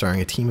story starring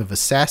a team of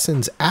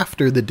assassins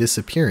after the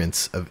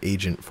disappearance of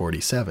Agent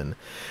 47.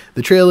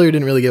 The trailer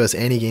didn't really give us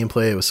any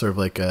gameplay. It was sort of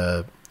like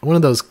one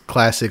of those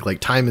classic,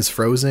 like, time is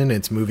frozen.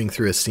 It's moving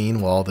through a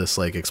scene while all this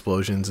like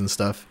explosions and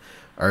stuff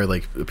are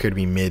like appear to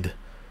be mid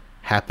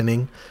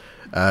happening.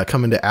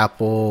 Coming to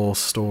Apple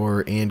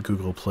Store and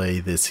Google Play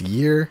this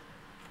year.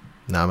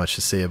 Not much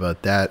to say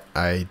about that.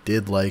 I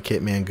did like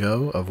Hitman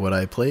Go of what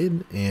I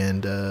played,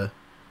 and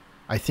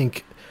I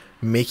think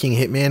making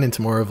Hitman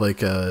into more of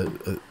like a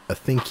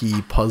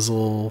thinky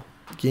puzzle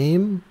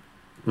game.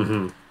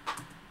 Mm-hmm.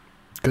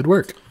 Good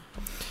work.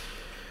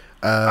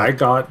 I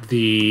got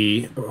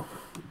the...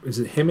 is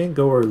it Hitman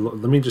Go or...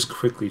 Let me just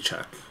quickly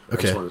check.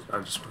 Okay.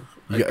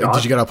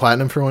 Did you get a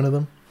platinum for one of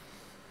them?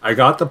 I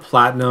got the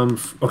platinum.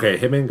 Okay,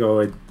 Hitman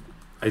Go.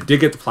 I did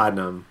get the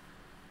platinum.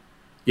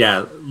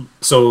 Yeah.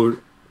 So,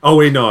 oh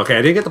wait, no. Okay,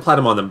 I didn't get the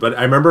platinum on them, but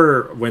I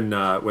remember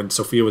when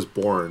Sophia was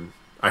born,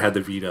 I had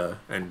the Vita,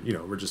 and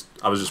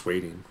I was just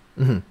waiting,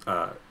 and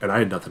I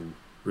had nothing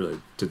really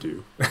to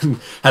do.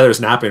 And Heather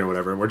was napping or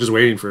whatever, and we're just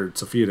waiting for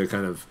Sophia to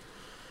kind of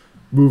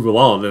move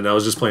along, and I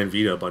was just playing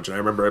Vita a bunch. And I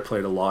remember I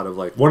played a lot of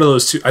like one of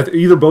those two,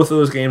 either both of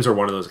those games or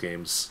one of those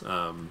games.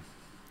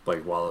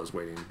 Like while I was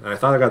waiting, and I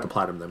thought I got the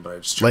platinum then, but I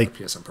just checked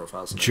the PSN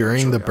profiles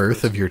during the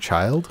birth of your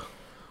child.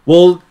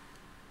 Well,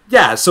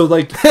 yeah. So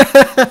like,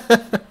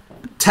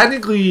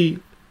 technically,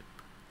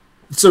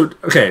 so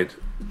okay,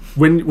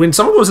 when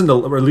someone goes into,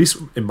 or at least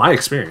in my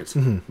experience,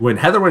 when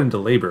Heather went into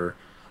labor,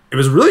 it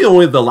was really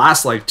only the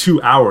last like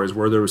 2 hours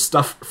where there was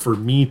stuff for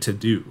me to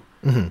do.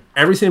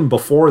 Everything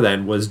before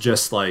then was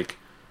just like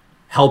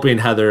helping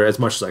Heather as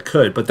much as I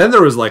could. But then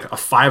there was like a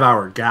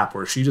 5-hour gap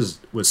where she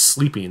just was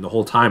sleeping the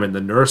whole time, and the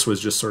nurse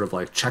was just sort of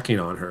like checking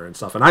on her and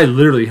stuff. And I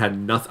literally had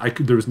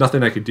nothing. There was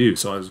nothing I could do,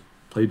 so I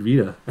played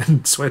Vita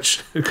and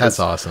Switch. That's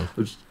awesome.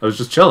 I was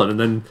just chilling, and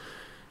then,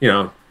 you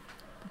know,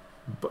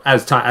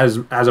 as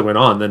it went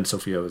on, then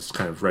Sophia was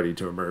kind of ready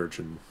to emerge,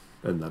 and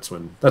that's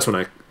when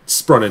I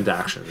sprung into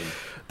action.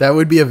 That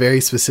would be a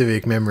very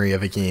specific memory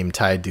of a game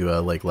tied to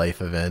a like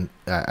life event.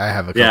 I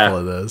have a couple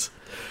of those.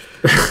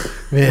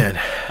 Man,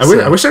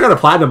 I wish I got a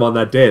platinum on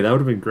that day. That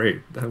would have been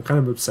great. I'm kind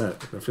of upset.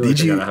 I feel like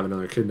I gotta have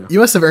another kid now. You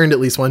must have earned at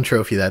least one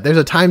trophy. There's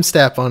a time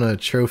stamp on a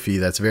trophy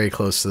that's very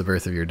close to the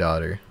birth of your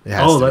daughter. It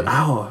has to be.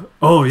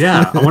 Oh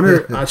yeah. I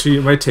wonder. Actually,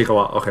 it might take a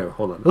while. Okay,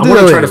 hold on. I'm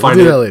gonna try to find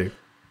it. Later.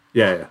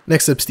 Yeah.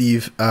 Next up,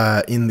 Steve,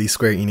 in the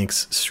Square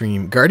Enix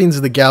stream, Guardians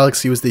of the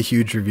Galaxy was the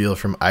huge reveal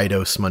from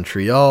Eidos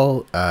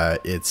Montreal.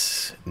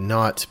 It's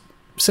not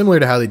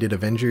similar to how they did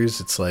Avengers.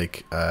 It's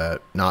like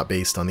not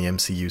based on the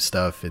MCU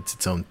stuff. It's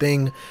its own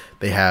thing.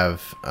 They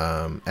have,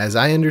 as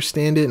I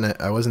understand it, and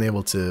I wasn't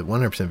able to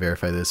 100%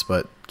 verify this,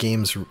 but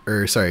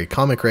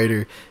comic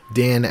writer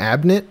Dan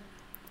Abnett,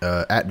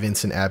 at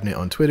Vincent Abnett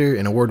on Twitter,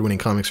 an award-winning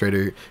comics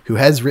writer who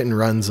has written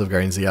runs of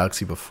Guardians of the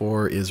Galaxy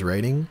before, is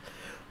writing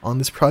on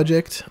this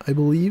project, I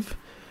believe.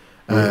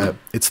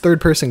 It's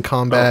third-person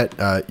combat.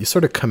 You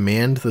sort of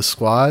command the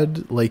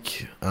squad,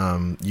 like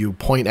you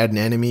point at an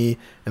enemy,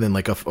 and then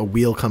like a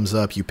wheel comes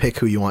up. You pick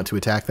who you want to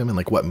attack them, and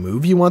like what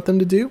move you want them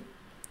to do.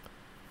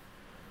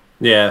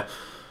 Yeah,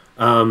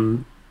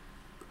 it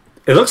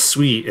looks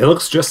sweet. It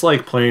looks just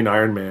like playing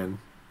Iron Man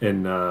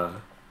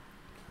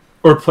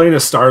or playing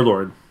as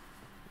Star-Lord.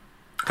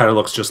 Kind of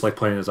looks just like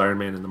playing as Iron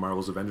Man in the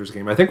Marvel's Avengers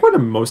game. I think what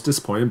I'm most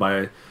disappointed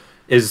by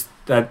is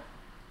that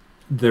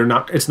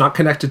it's not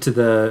connected to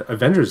the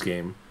Avengers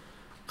game,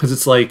 because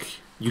it's like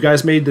you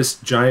guys made this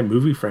giant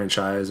movie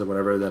franchise or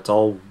whatever that's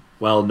all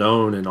well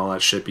known and all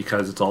that shit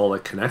because it's all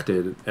like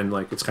connected, and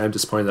like it's kind of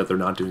disappointing that they're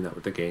not doing that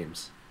with the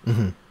games.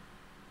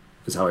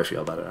 Is how I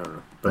feel about it. I don't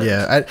know. But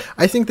yeah,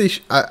 I think they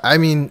I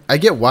mean, I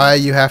get why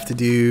you have to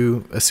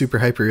do a super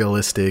hyper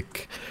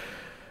realistic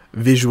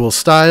visual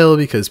style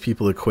because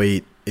people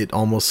equate it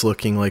almost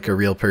looking like a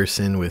real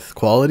person with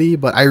quality,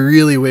 but I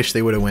really wish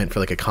they would have went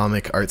for like a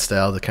comic art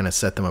style to kind of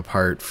set them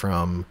apart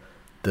from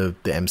the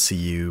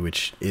MCU,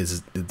 which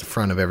is at the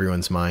front of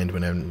everyone's mind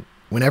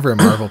whenever a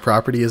Marvel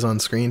property is on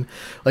screen.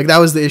 Like that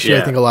was the issue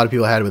I think a lot of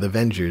people had with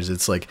Avengers.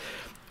 It's like,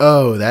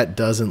 oh, that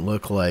doesn't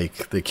look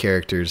like the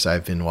characters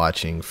I've been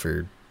watching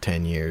for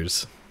 10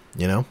 years,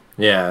 you know?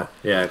 Yeah,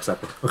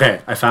 exactly.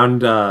 Okay, I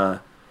found so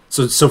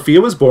Sophia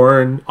was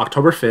born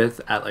October 5th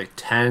at like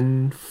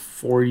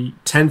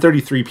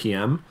 10:33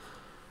 p.m.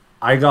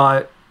 I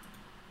got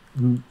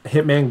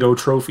Hitman Go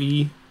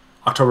trophy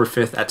October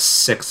 5th at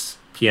 6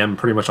 p.m.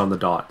 pretty much on the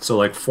dot. So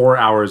like 4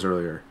 hours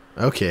earlier.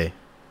 Okay.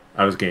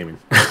 I was gaming.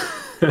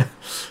 And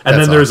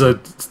then there's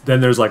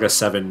like a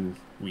 7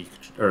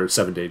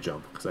 day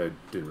jump because I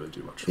didn't really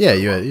do much. Yeah,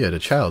 you had a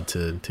child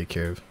to take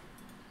care of.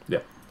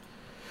 Yeah.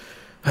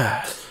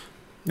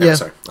 Yeah,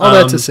 all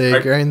that to say,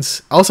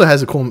 Guardians also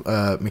has a cool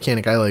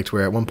mechanic I liked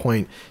where at one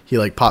point he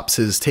like pops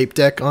his tape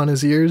deck on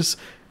his ears,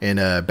 and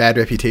Bad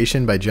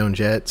Reputation by Joan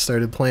Jett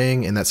started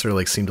playing, and that sort of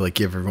like seemed to like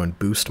give everyone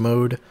boost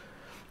mode.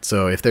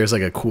 So if there's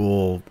like a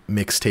cool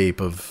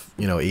mixtape of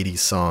 80s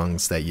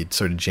songs that you'd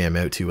sort of jam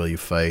out to while you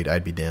fight,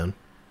 I'd be down.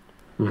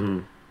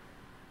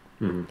 Coming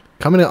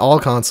to all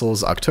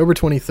consoles October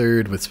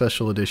 23rd with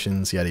special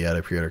editions, yada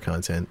yada, pre-order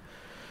content.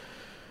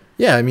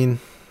 Yeah, I mean,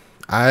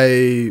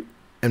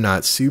 I'm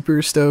not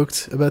super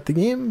stoked about the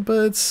game,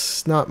 but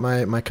it's not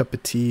my cup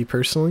of tea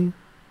personally.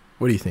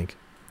 What do you think?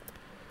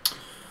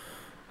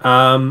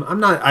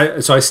 I'm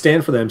not. So I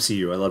stand for the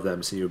MCU. I love the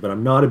MCU, but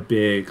I'm not a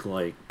big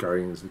like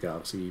Guardians of the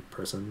Galaxy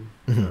person.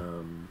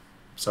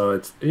 So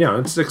it's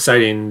it's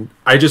exciting.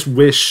 I just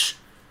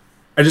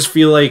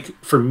feel like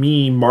for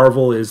me,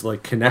 Marvel is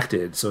like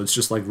connected. So it's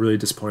just like really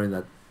disappointing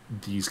that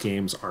these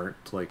games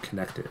aren't like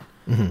connected,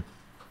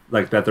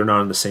 like that they're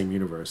not in the same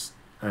universe.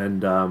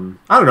 And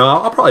I don't know.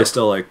 I'll probably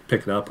still like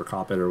pick it up or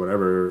cop it or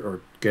whatever,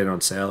 or get it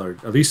on sale, or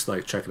at least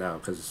like check it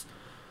out because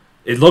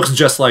it looks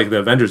just like the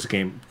Avengers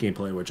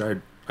gameplay, which I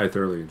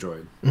thoroughly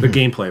enjoyed. The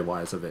gameplay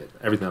wise of it,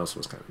 everything else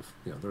was kind of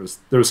there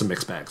was some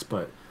mixed bags,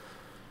 but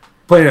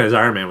playing as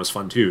Iron Man was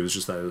fun too. It was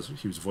just that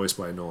he was voiced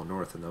by Nolan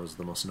North, and that was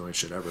the most annoying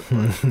shit ever.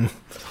 But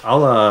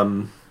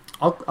I'll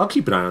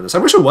keep an eye on this. I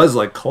wish it was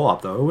like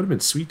co-op though. It would have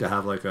been sweet to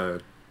have like a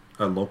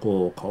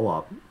local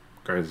co-op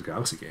Guardians of the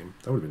Galaxy game.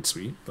 That would have been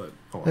sweet, but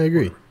I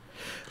agree.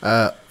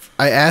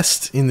 I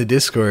asked in the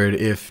Discord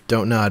if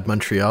Don't Nod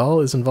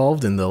Montreal is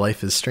involved in the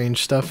Life is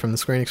Strange stuff from the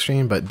Square Enix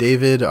stream, but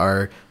David,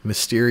 our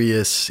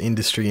mysterious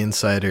industry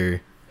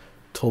insider,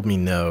 told me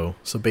no.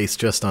 So based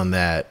just on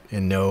that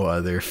and no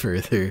other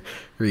further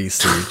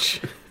research,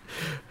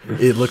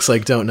 it looks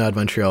like Don't Nod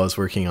Montreal is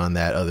working on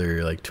that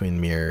other like Twin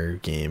Mirror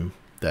game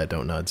that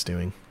Don't Nod's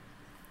doing.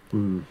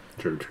 True.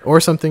 Or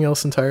something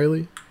else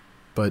entirely.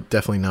 but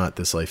definitely not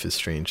this Life is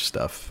Strange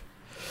stuff.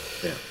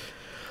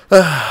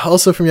 Yeah.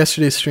 Also from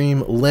yesterday's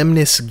stream,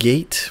 Lemnis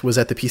Gate was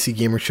at the PC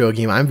Gamer Show, a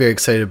game I'm very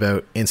excited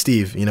about. And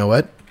Steve, you know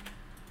what?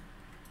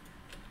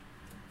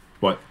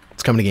 What?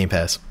 It's coming to Game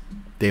Pass.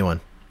 Day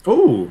one.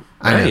 Oh,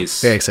 I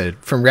nice. know, very excited.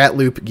 From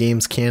Ratloop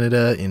Games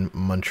Canada in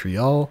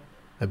Montreal,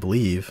 I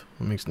believe.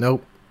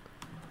 Nope.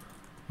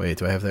 Wait,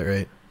 do I have that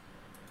right?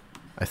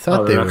 I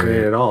thought they not were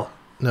Canadian at all.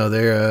 No,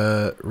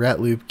 they're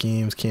Ratloop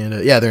Games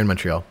Canada. Yeah, they're in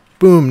Montreal.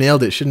 Boom,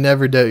 nailed it. Should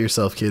never doubt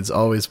yourself, kids.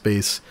 Always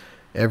base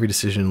every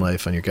decision in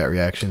life on your gut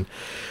reaction.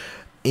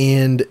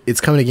 And it's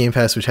coming to Game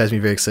Pass, which has me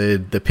very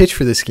excited. The pitch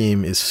for this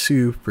game is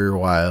super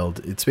wild.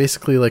 It's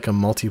basically like a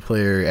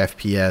multiplayer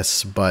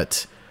FPS,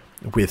 but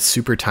with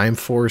super time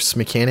force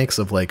mechanics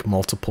of like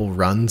multiple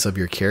runs of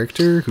your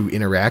character who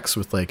interacts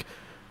with like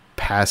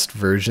past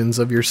versions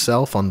of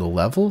yourself on the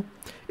level.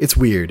 It's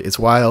weird. It's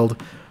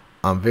wild.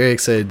 I'm very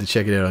excited to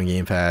check it out on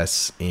Game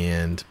Pass,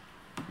 and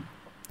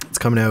it's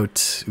coming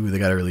out. Ooh, they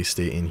got a release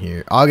date in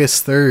here,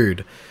 August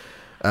 3rd,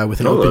 with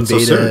an open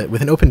beta. So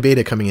with an open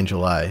beta coming in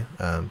July.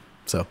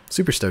 So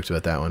super stoked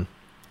about that one.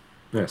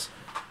 Yes.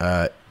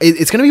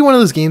 It's gonna be one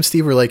of those games,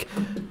 Steve, where like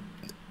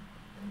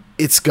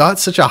it's got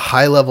such a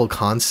high level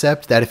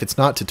concept that if it's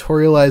not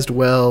tutorialized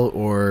well,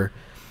 or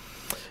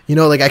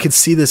like I could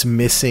see this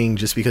missing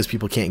just because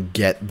people can't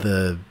get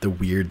the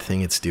weird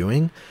thing it's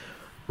doing.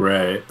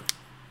 Right.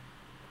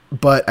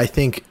 But I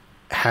think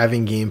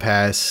having Game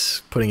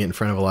Pass, putting it in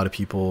front of a lot of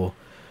people,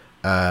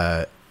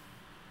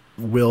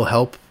 will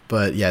help.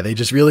 But yeah, they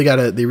really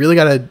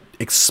gotta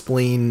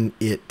explain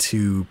it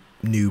to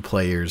new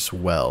players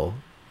well,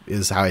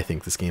 is how I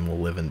think this game will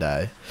live and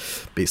die,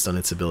 based on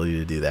its ability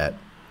to do that.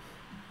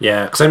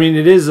 Yeah, because I mean,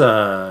 it is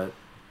like,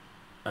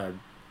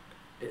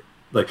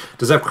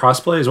 does it have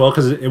crossplay as well?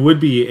 Because it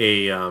would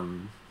be what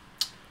am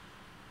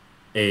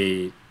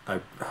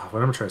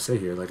I trying to say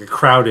here? Like a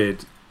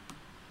crowded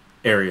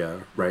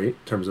area, right? In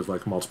terms of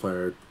like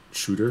multiplayer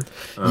shooter.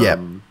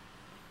 Yeah.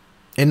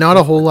 And not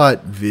a whole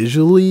lot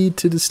visually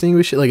to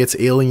distinguish it. Like it's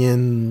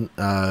alien,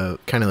 kind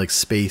of like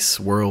space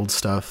world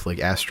stuff, like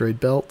Asteroid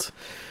Belt.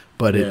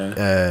 But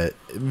it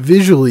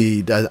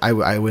visually,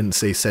 I wouldn't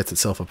say sets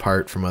itself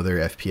apart from other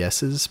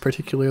FPSs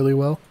particularly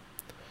well.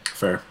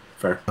 Fair.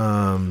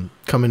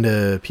 Coming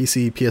to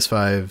PC,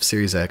 PS5,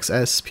 Series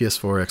XS,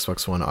 PS4,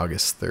 Xbox One,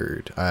 August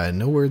 3rd.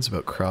 No words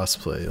about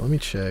crossplay. Let me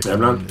check. Yeah,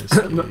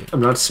 I'm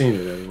not seeing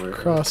it anywhere.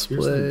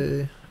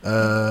 Crossplay.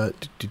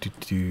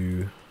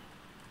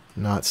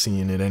 Not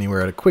seeing it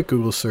anywhere. At a quick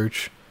Google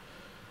search.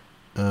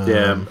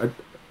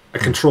 I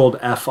controlled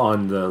F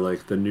on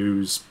the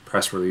news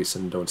press release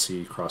and don't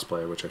see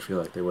crossplay, which I feel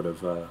like they would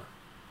have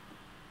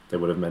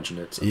mentioned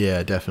it. So.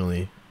 Yeah,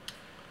 definitely.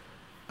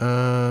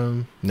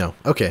 No.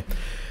 Okay.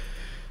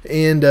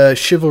 And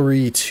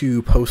Chivalry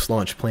 2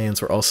 post-launch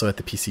plans were also at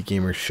the PC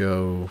Gamer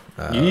Show.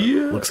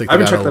 Looks like they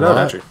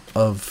got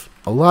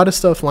a lot of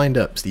stuff lined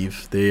up,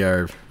 Steve. They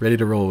are ready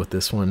to roll with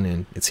this one,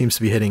 and it seems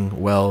to be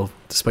hitting well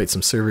despite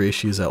some server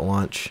issues at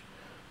launch.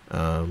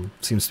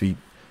 Seems to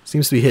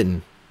be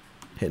hitting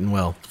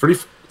well.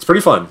 It's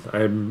pretty fun.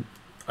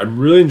 I'm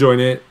really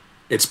enjoying it.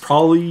 It's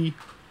probably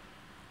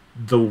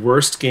the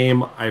worst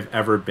game I've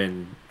ever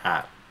been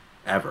at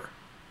ever.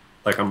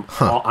 Like I'm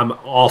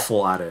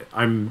awful at it.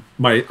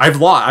 I've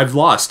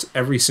lost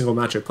every single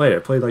match I played. I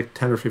played like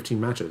 10 or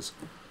 15 matches.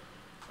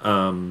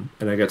 And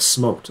I get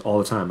smoked all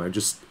the time. I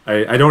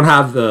don't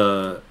have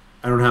the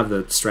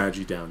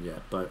strategy down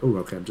yet, but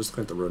okay, I'm just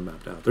looking at the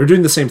roadmap now. They're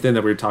doing the same thing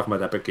that we were talking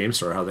about at Epic Game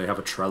Store, how they have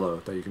a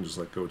Trello that you can just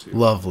like go to.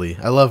 Lovely.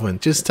 I love when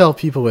just tell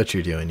people what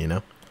you're doing,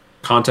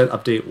 Content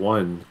update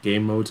 1,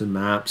 game modes and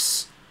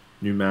maps,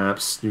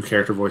 new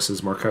character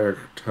voices, more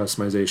character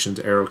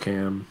customizations, arrow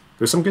cam.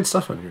 There's some good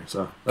stuff on here,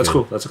 so that's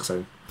cool. That's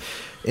exciting.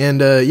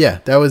 And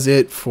that was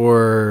it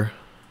for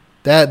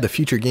that. The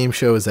Future Game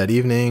Show is that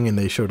evening, and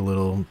they showed a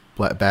little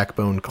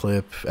Backbone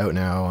clip out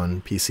now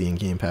on PC and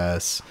Game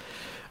Pass.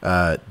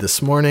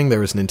 This morning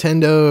there was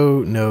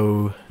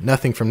Nintendo.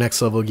 Nothing from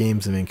Next Level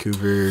Games in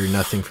Vancouver.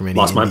 Nothing from any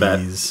Lost indies. My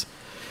bet.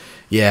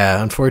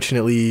 Yeah,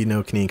 unfortunately,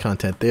 no Canadian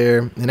content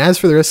there. And as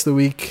for the rest of the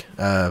week,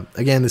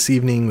 again, this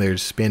evening,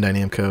 there's Bandai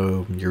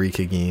Namco,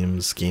 Eureka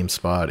Games,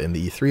 GameSpot, and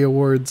the E3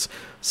 Awards.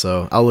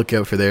 So I'll look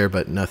out for there,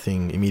 but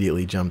nothing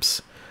immediately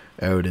jumps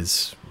out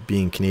as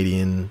being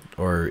Canadian,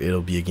 or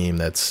it'll be a game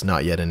that's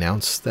not yet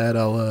announced that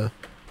I'll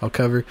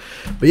cover.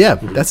 But yeah,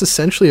 that's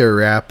essentially a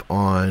wrap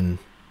on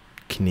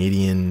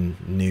Canadian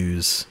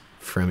news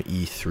from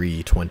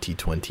E3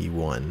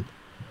 2021.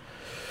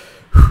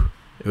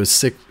 It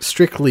was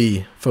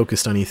strictly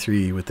focused on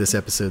E3 with this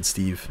episode,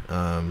 Steve.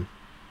 I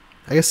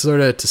guess sort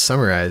of to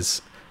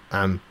summarize,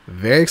 I'm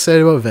very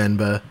excited about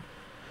Venba.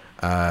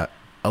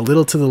 A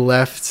little to the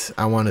left,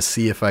 I want to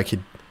see if I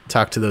could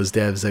talk to those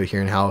devs out here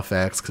in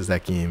Halifax, because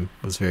that game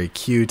was very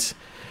cute.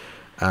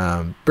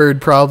 Bird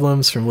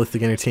Problems from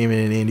Lithic Entertainment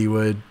and Andy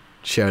Wood,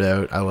 shout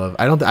out.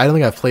 I don't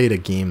think I've played a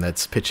game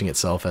that's pitching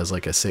itself as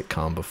like a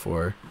sitcom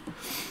before.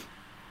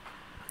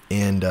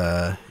 And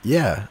I'm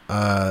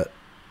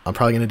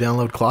probably going to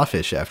download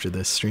Clawfish after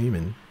this stream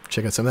and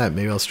check out some of that.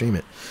 Maybe I'll stream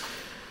it.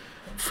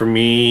 for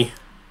me,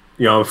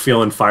 I'm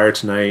feeling Fire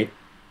Tonight.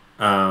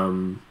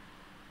 Feeling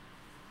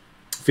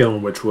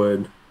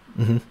Witchwood.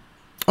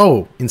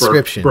 Oh,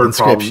 Inscription. Bird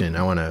Inscription.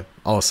 I want to.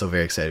 Also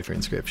very excited for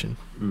Inscription.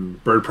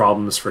 Bird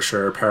Problems for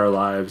sure.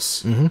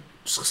 Paralives.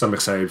 Just 'cause I'm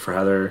excited for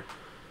Heather.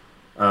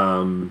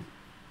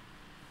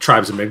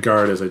 Tribes of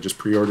Midgard, as I just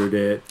pre-ordered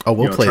it. Oh,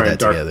 we'll play that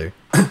together.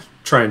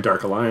 Try and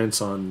Dark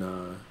Alliance on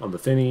the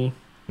Thinny.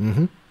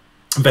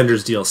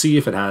 Avengers DLC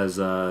if it has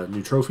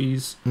new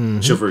trophies.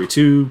 Chivalry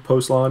 2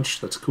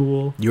 post-launch. That's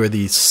cool. You are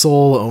the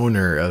sole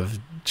owner of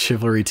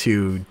Chivalry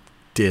 2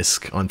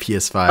 disc on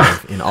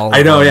PS5 in all.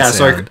 I know, yeah.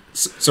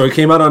 So it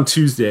came out on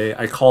Tuesday.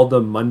 I called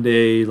them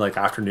Monday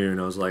afternoon.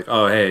 I was like,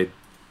 "Oh, hey,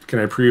 can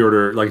I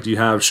pre-order? Like, do you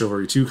have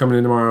Chivalry 2 coming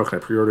in tomorrow? Can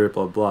I pre-order it?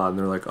 Blah blah." And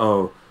they're like,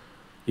 "Oh,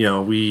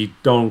 we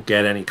don't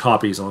get any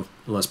copies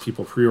unless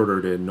people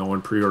pre-ordered it. No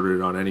one pre-ordered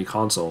it on any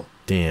console."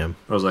 Damn.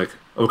 I was like,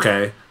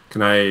 "Okay,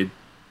 can I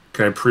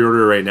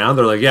pre-order it right now?"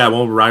 They're like, "Yeah, it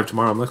won't arrive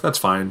tomorrow." I'm like, "That's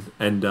fine."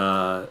 And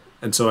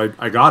so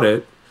I got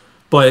it,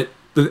 but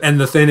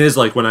the thing is,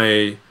 like, when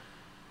I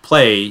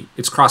play,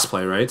 it's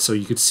crossplay, right? So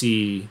you could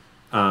see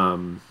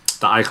the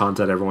icons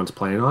that everyone's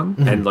playing on,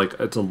 and like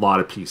it's a lot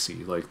of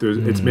PC. Like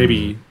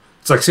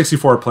it's like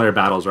 64 player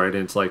battles, right?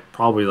 And it's like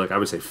probably like I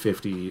would say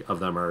 50 of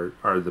them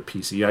are the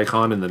PC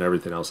icon, and then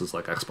everything else is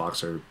like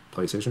Xbox or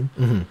PlayStation.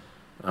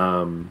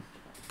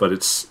 But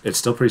it's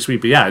still pretty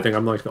sweet. But yeah, I think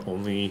I'm like the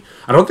only.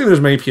 I don't think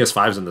there's many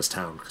PS5s in this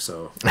town,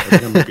 so I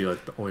think I might be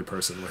like the only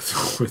person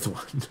with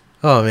one.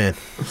 Oh man.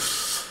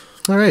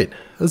 All right,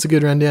 that was a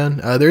good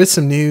rundown. There is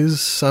some news,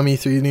 some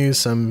E3 news,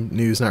 some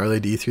news not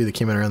related to E3 that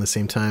came out around the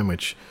same time,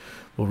 which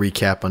we'll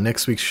recap on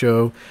next week's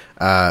show.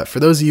 For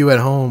those of you at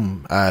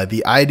home,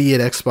 the ID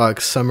at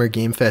Xbox Summer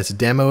Game Fest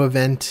demo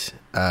event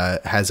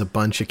has a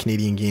bunch of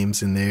Canadian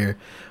games in there.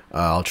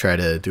 I'll try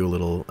to do a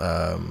little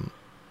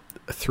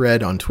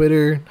thread on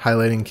Twitter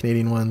highlighting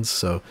Canadian ones,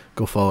 so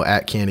go follow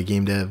at Canada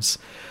Game Devs.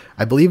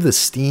 I believe the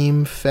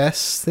Steam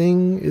Fest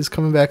thing is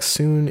coming back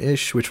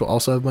soon-ish, which will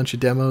also have a bunch of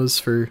demos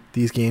for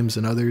these games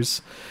and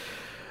others.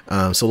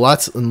 So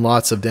lots and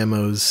lots of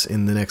demos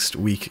in the next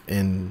week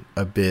and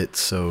a bit.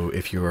 So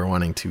if you are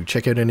wanting to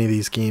check out any of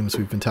these games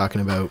we've been talking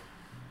about,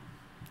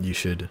 you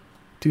should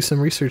do some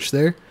research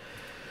there.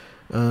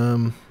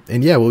 And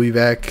yeah, we'll be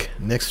back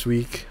next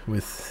week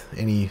with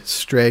any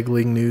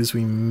straggling news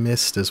we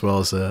missed, as well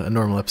as a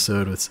normal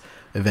episode with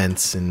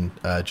events and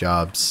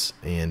jobs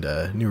and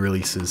new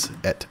releases,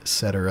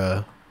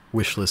 etc.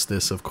 Wishlist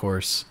this, of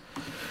course.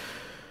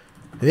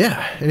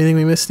 Yeah, anything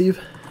we missed, Steve?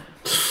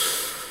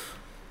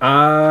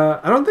 I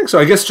don't think so.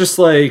 I guess just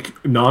like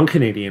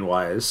non-Canadian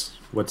wise,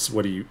 what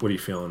are you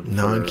feeling?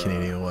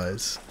 Non-Canadian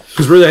wise,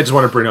 because really, I just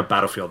want to bring up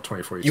Battlefield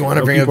 2042. You want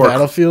to bring up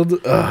Battlefield?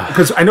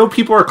 Because I know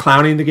people are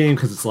clowning the game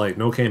because it's like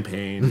no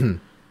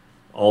campaign,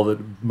 all the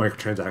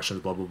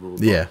microtransactions, blah blah blah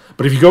blah. Yeah.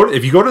 But if you go to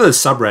the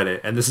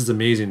subreddit, and this is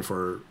amazing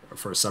for a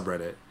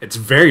subreddit, it's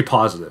very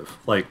positive.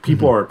 Like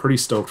people are pretty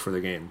stoked for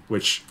the game,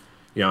 which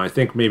I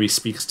think maybe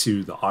speaks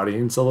to the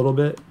audience a little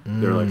bit.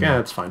 They're like, yeah,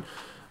 it's fine.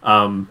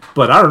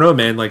 But I don't know,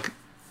 man. Like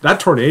that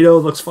tornado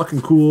looks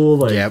fucking cool.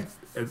 Like yep.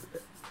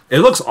 It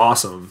looks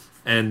awesome,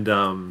 and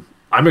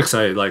I'm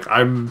excited. Like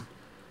I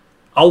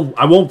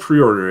won't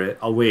pre-order it.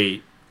 I'll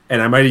wait, and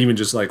I might even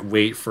just like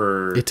wait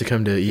for it to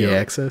come to EA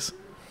Access,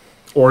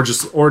 or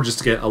just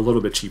to get a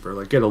little bit cheaper,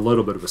 like get a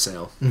little bit of a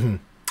sale,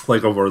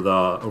 like over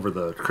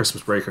the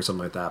Christmas break or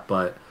something like that.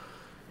 But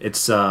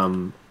it's I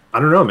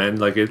don't know, man.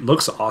 Like it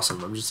looks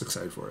awesome. I'm just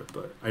excited for it,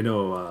 but I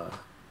know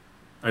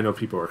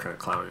people are kind of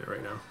clowning it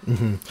right now.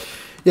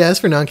 Yeah, as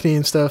for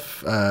non-Canadian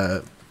stuff,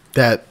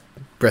 that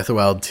Breath of the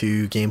Wild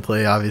 2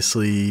 gameplay,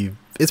 obviously,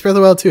 it's Breath of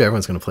the Wild 2.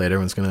 Everyone's going to play it.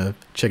 Everyone's going to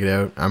check it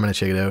out. I'm going to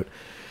check it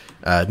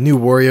out. New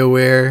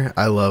WarioWare.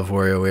 I love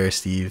WarioWare,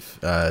 Steve.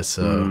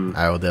 So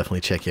I will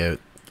definitely check out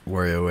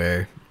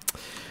WarioWare.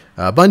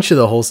 A bunch of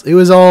it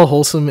was all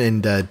wholesome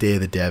and Day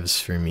of the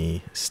Devs for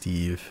me,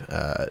 Steve.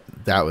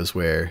 That was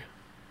where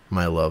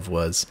my love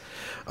was.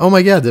 Oh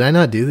my god, did I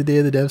not do the Day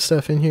of the Devs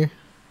stuff in here?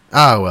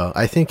 Well,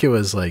 I think it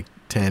was like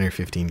 10 or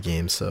 15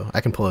 games, so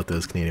I can pull out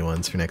those Canadian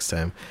ones for next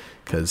time,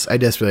 because I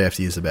desperately have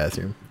to use the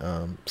bathroom.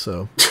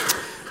 So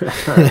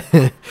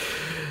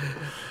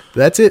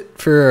that's it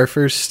for our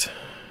first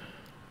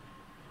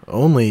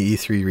only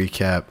E3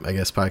 recap, I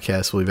guess,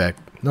 podcast. We'll be back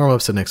normal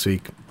episode next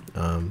week.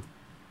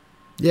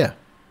 Yeah,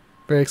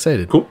 very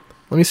excited. Cool.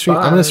 Let me stream.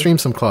 Bye. I'm going to stream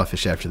some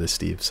Clawfish after this,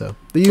 Steve. So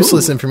the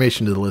useless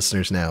information to the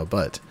listeners now,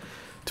 but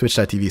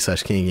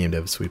twitch.tv/Canadian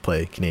Game Devs, we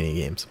play Canadian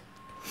games.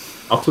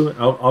 I'll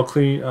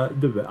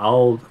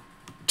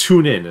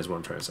tune in, is what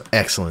I'm trying to say.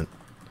 Excellent.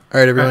 All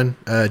right, everyone.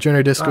 Join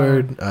our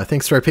Discord.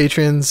 Thanks to our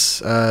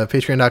patrons,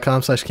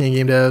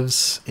 patreon.com/Canadian Game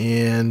Devs.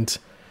 And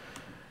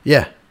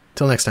yeah,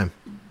 till next time.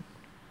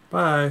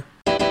 Bye.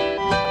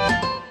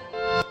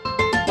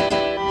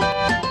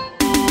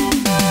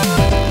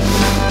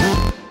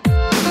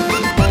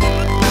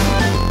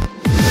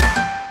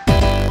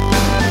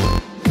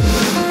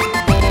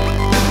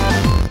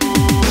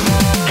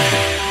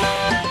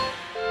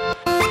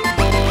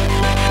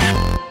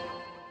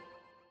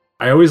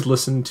 I always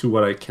listen to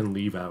what I can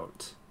leave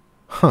out.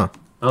 Huh.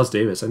 Miles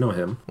Davis, I know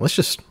him. Let's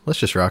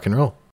just rock and roll.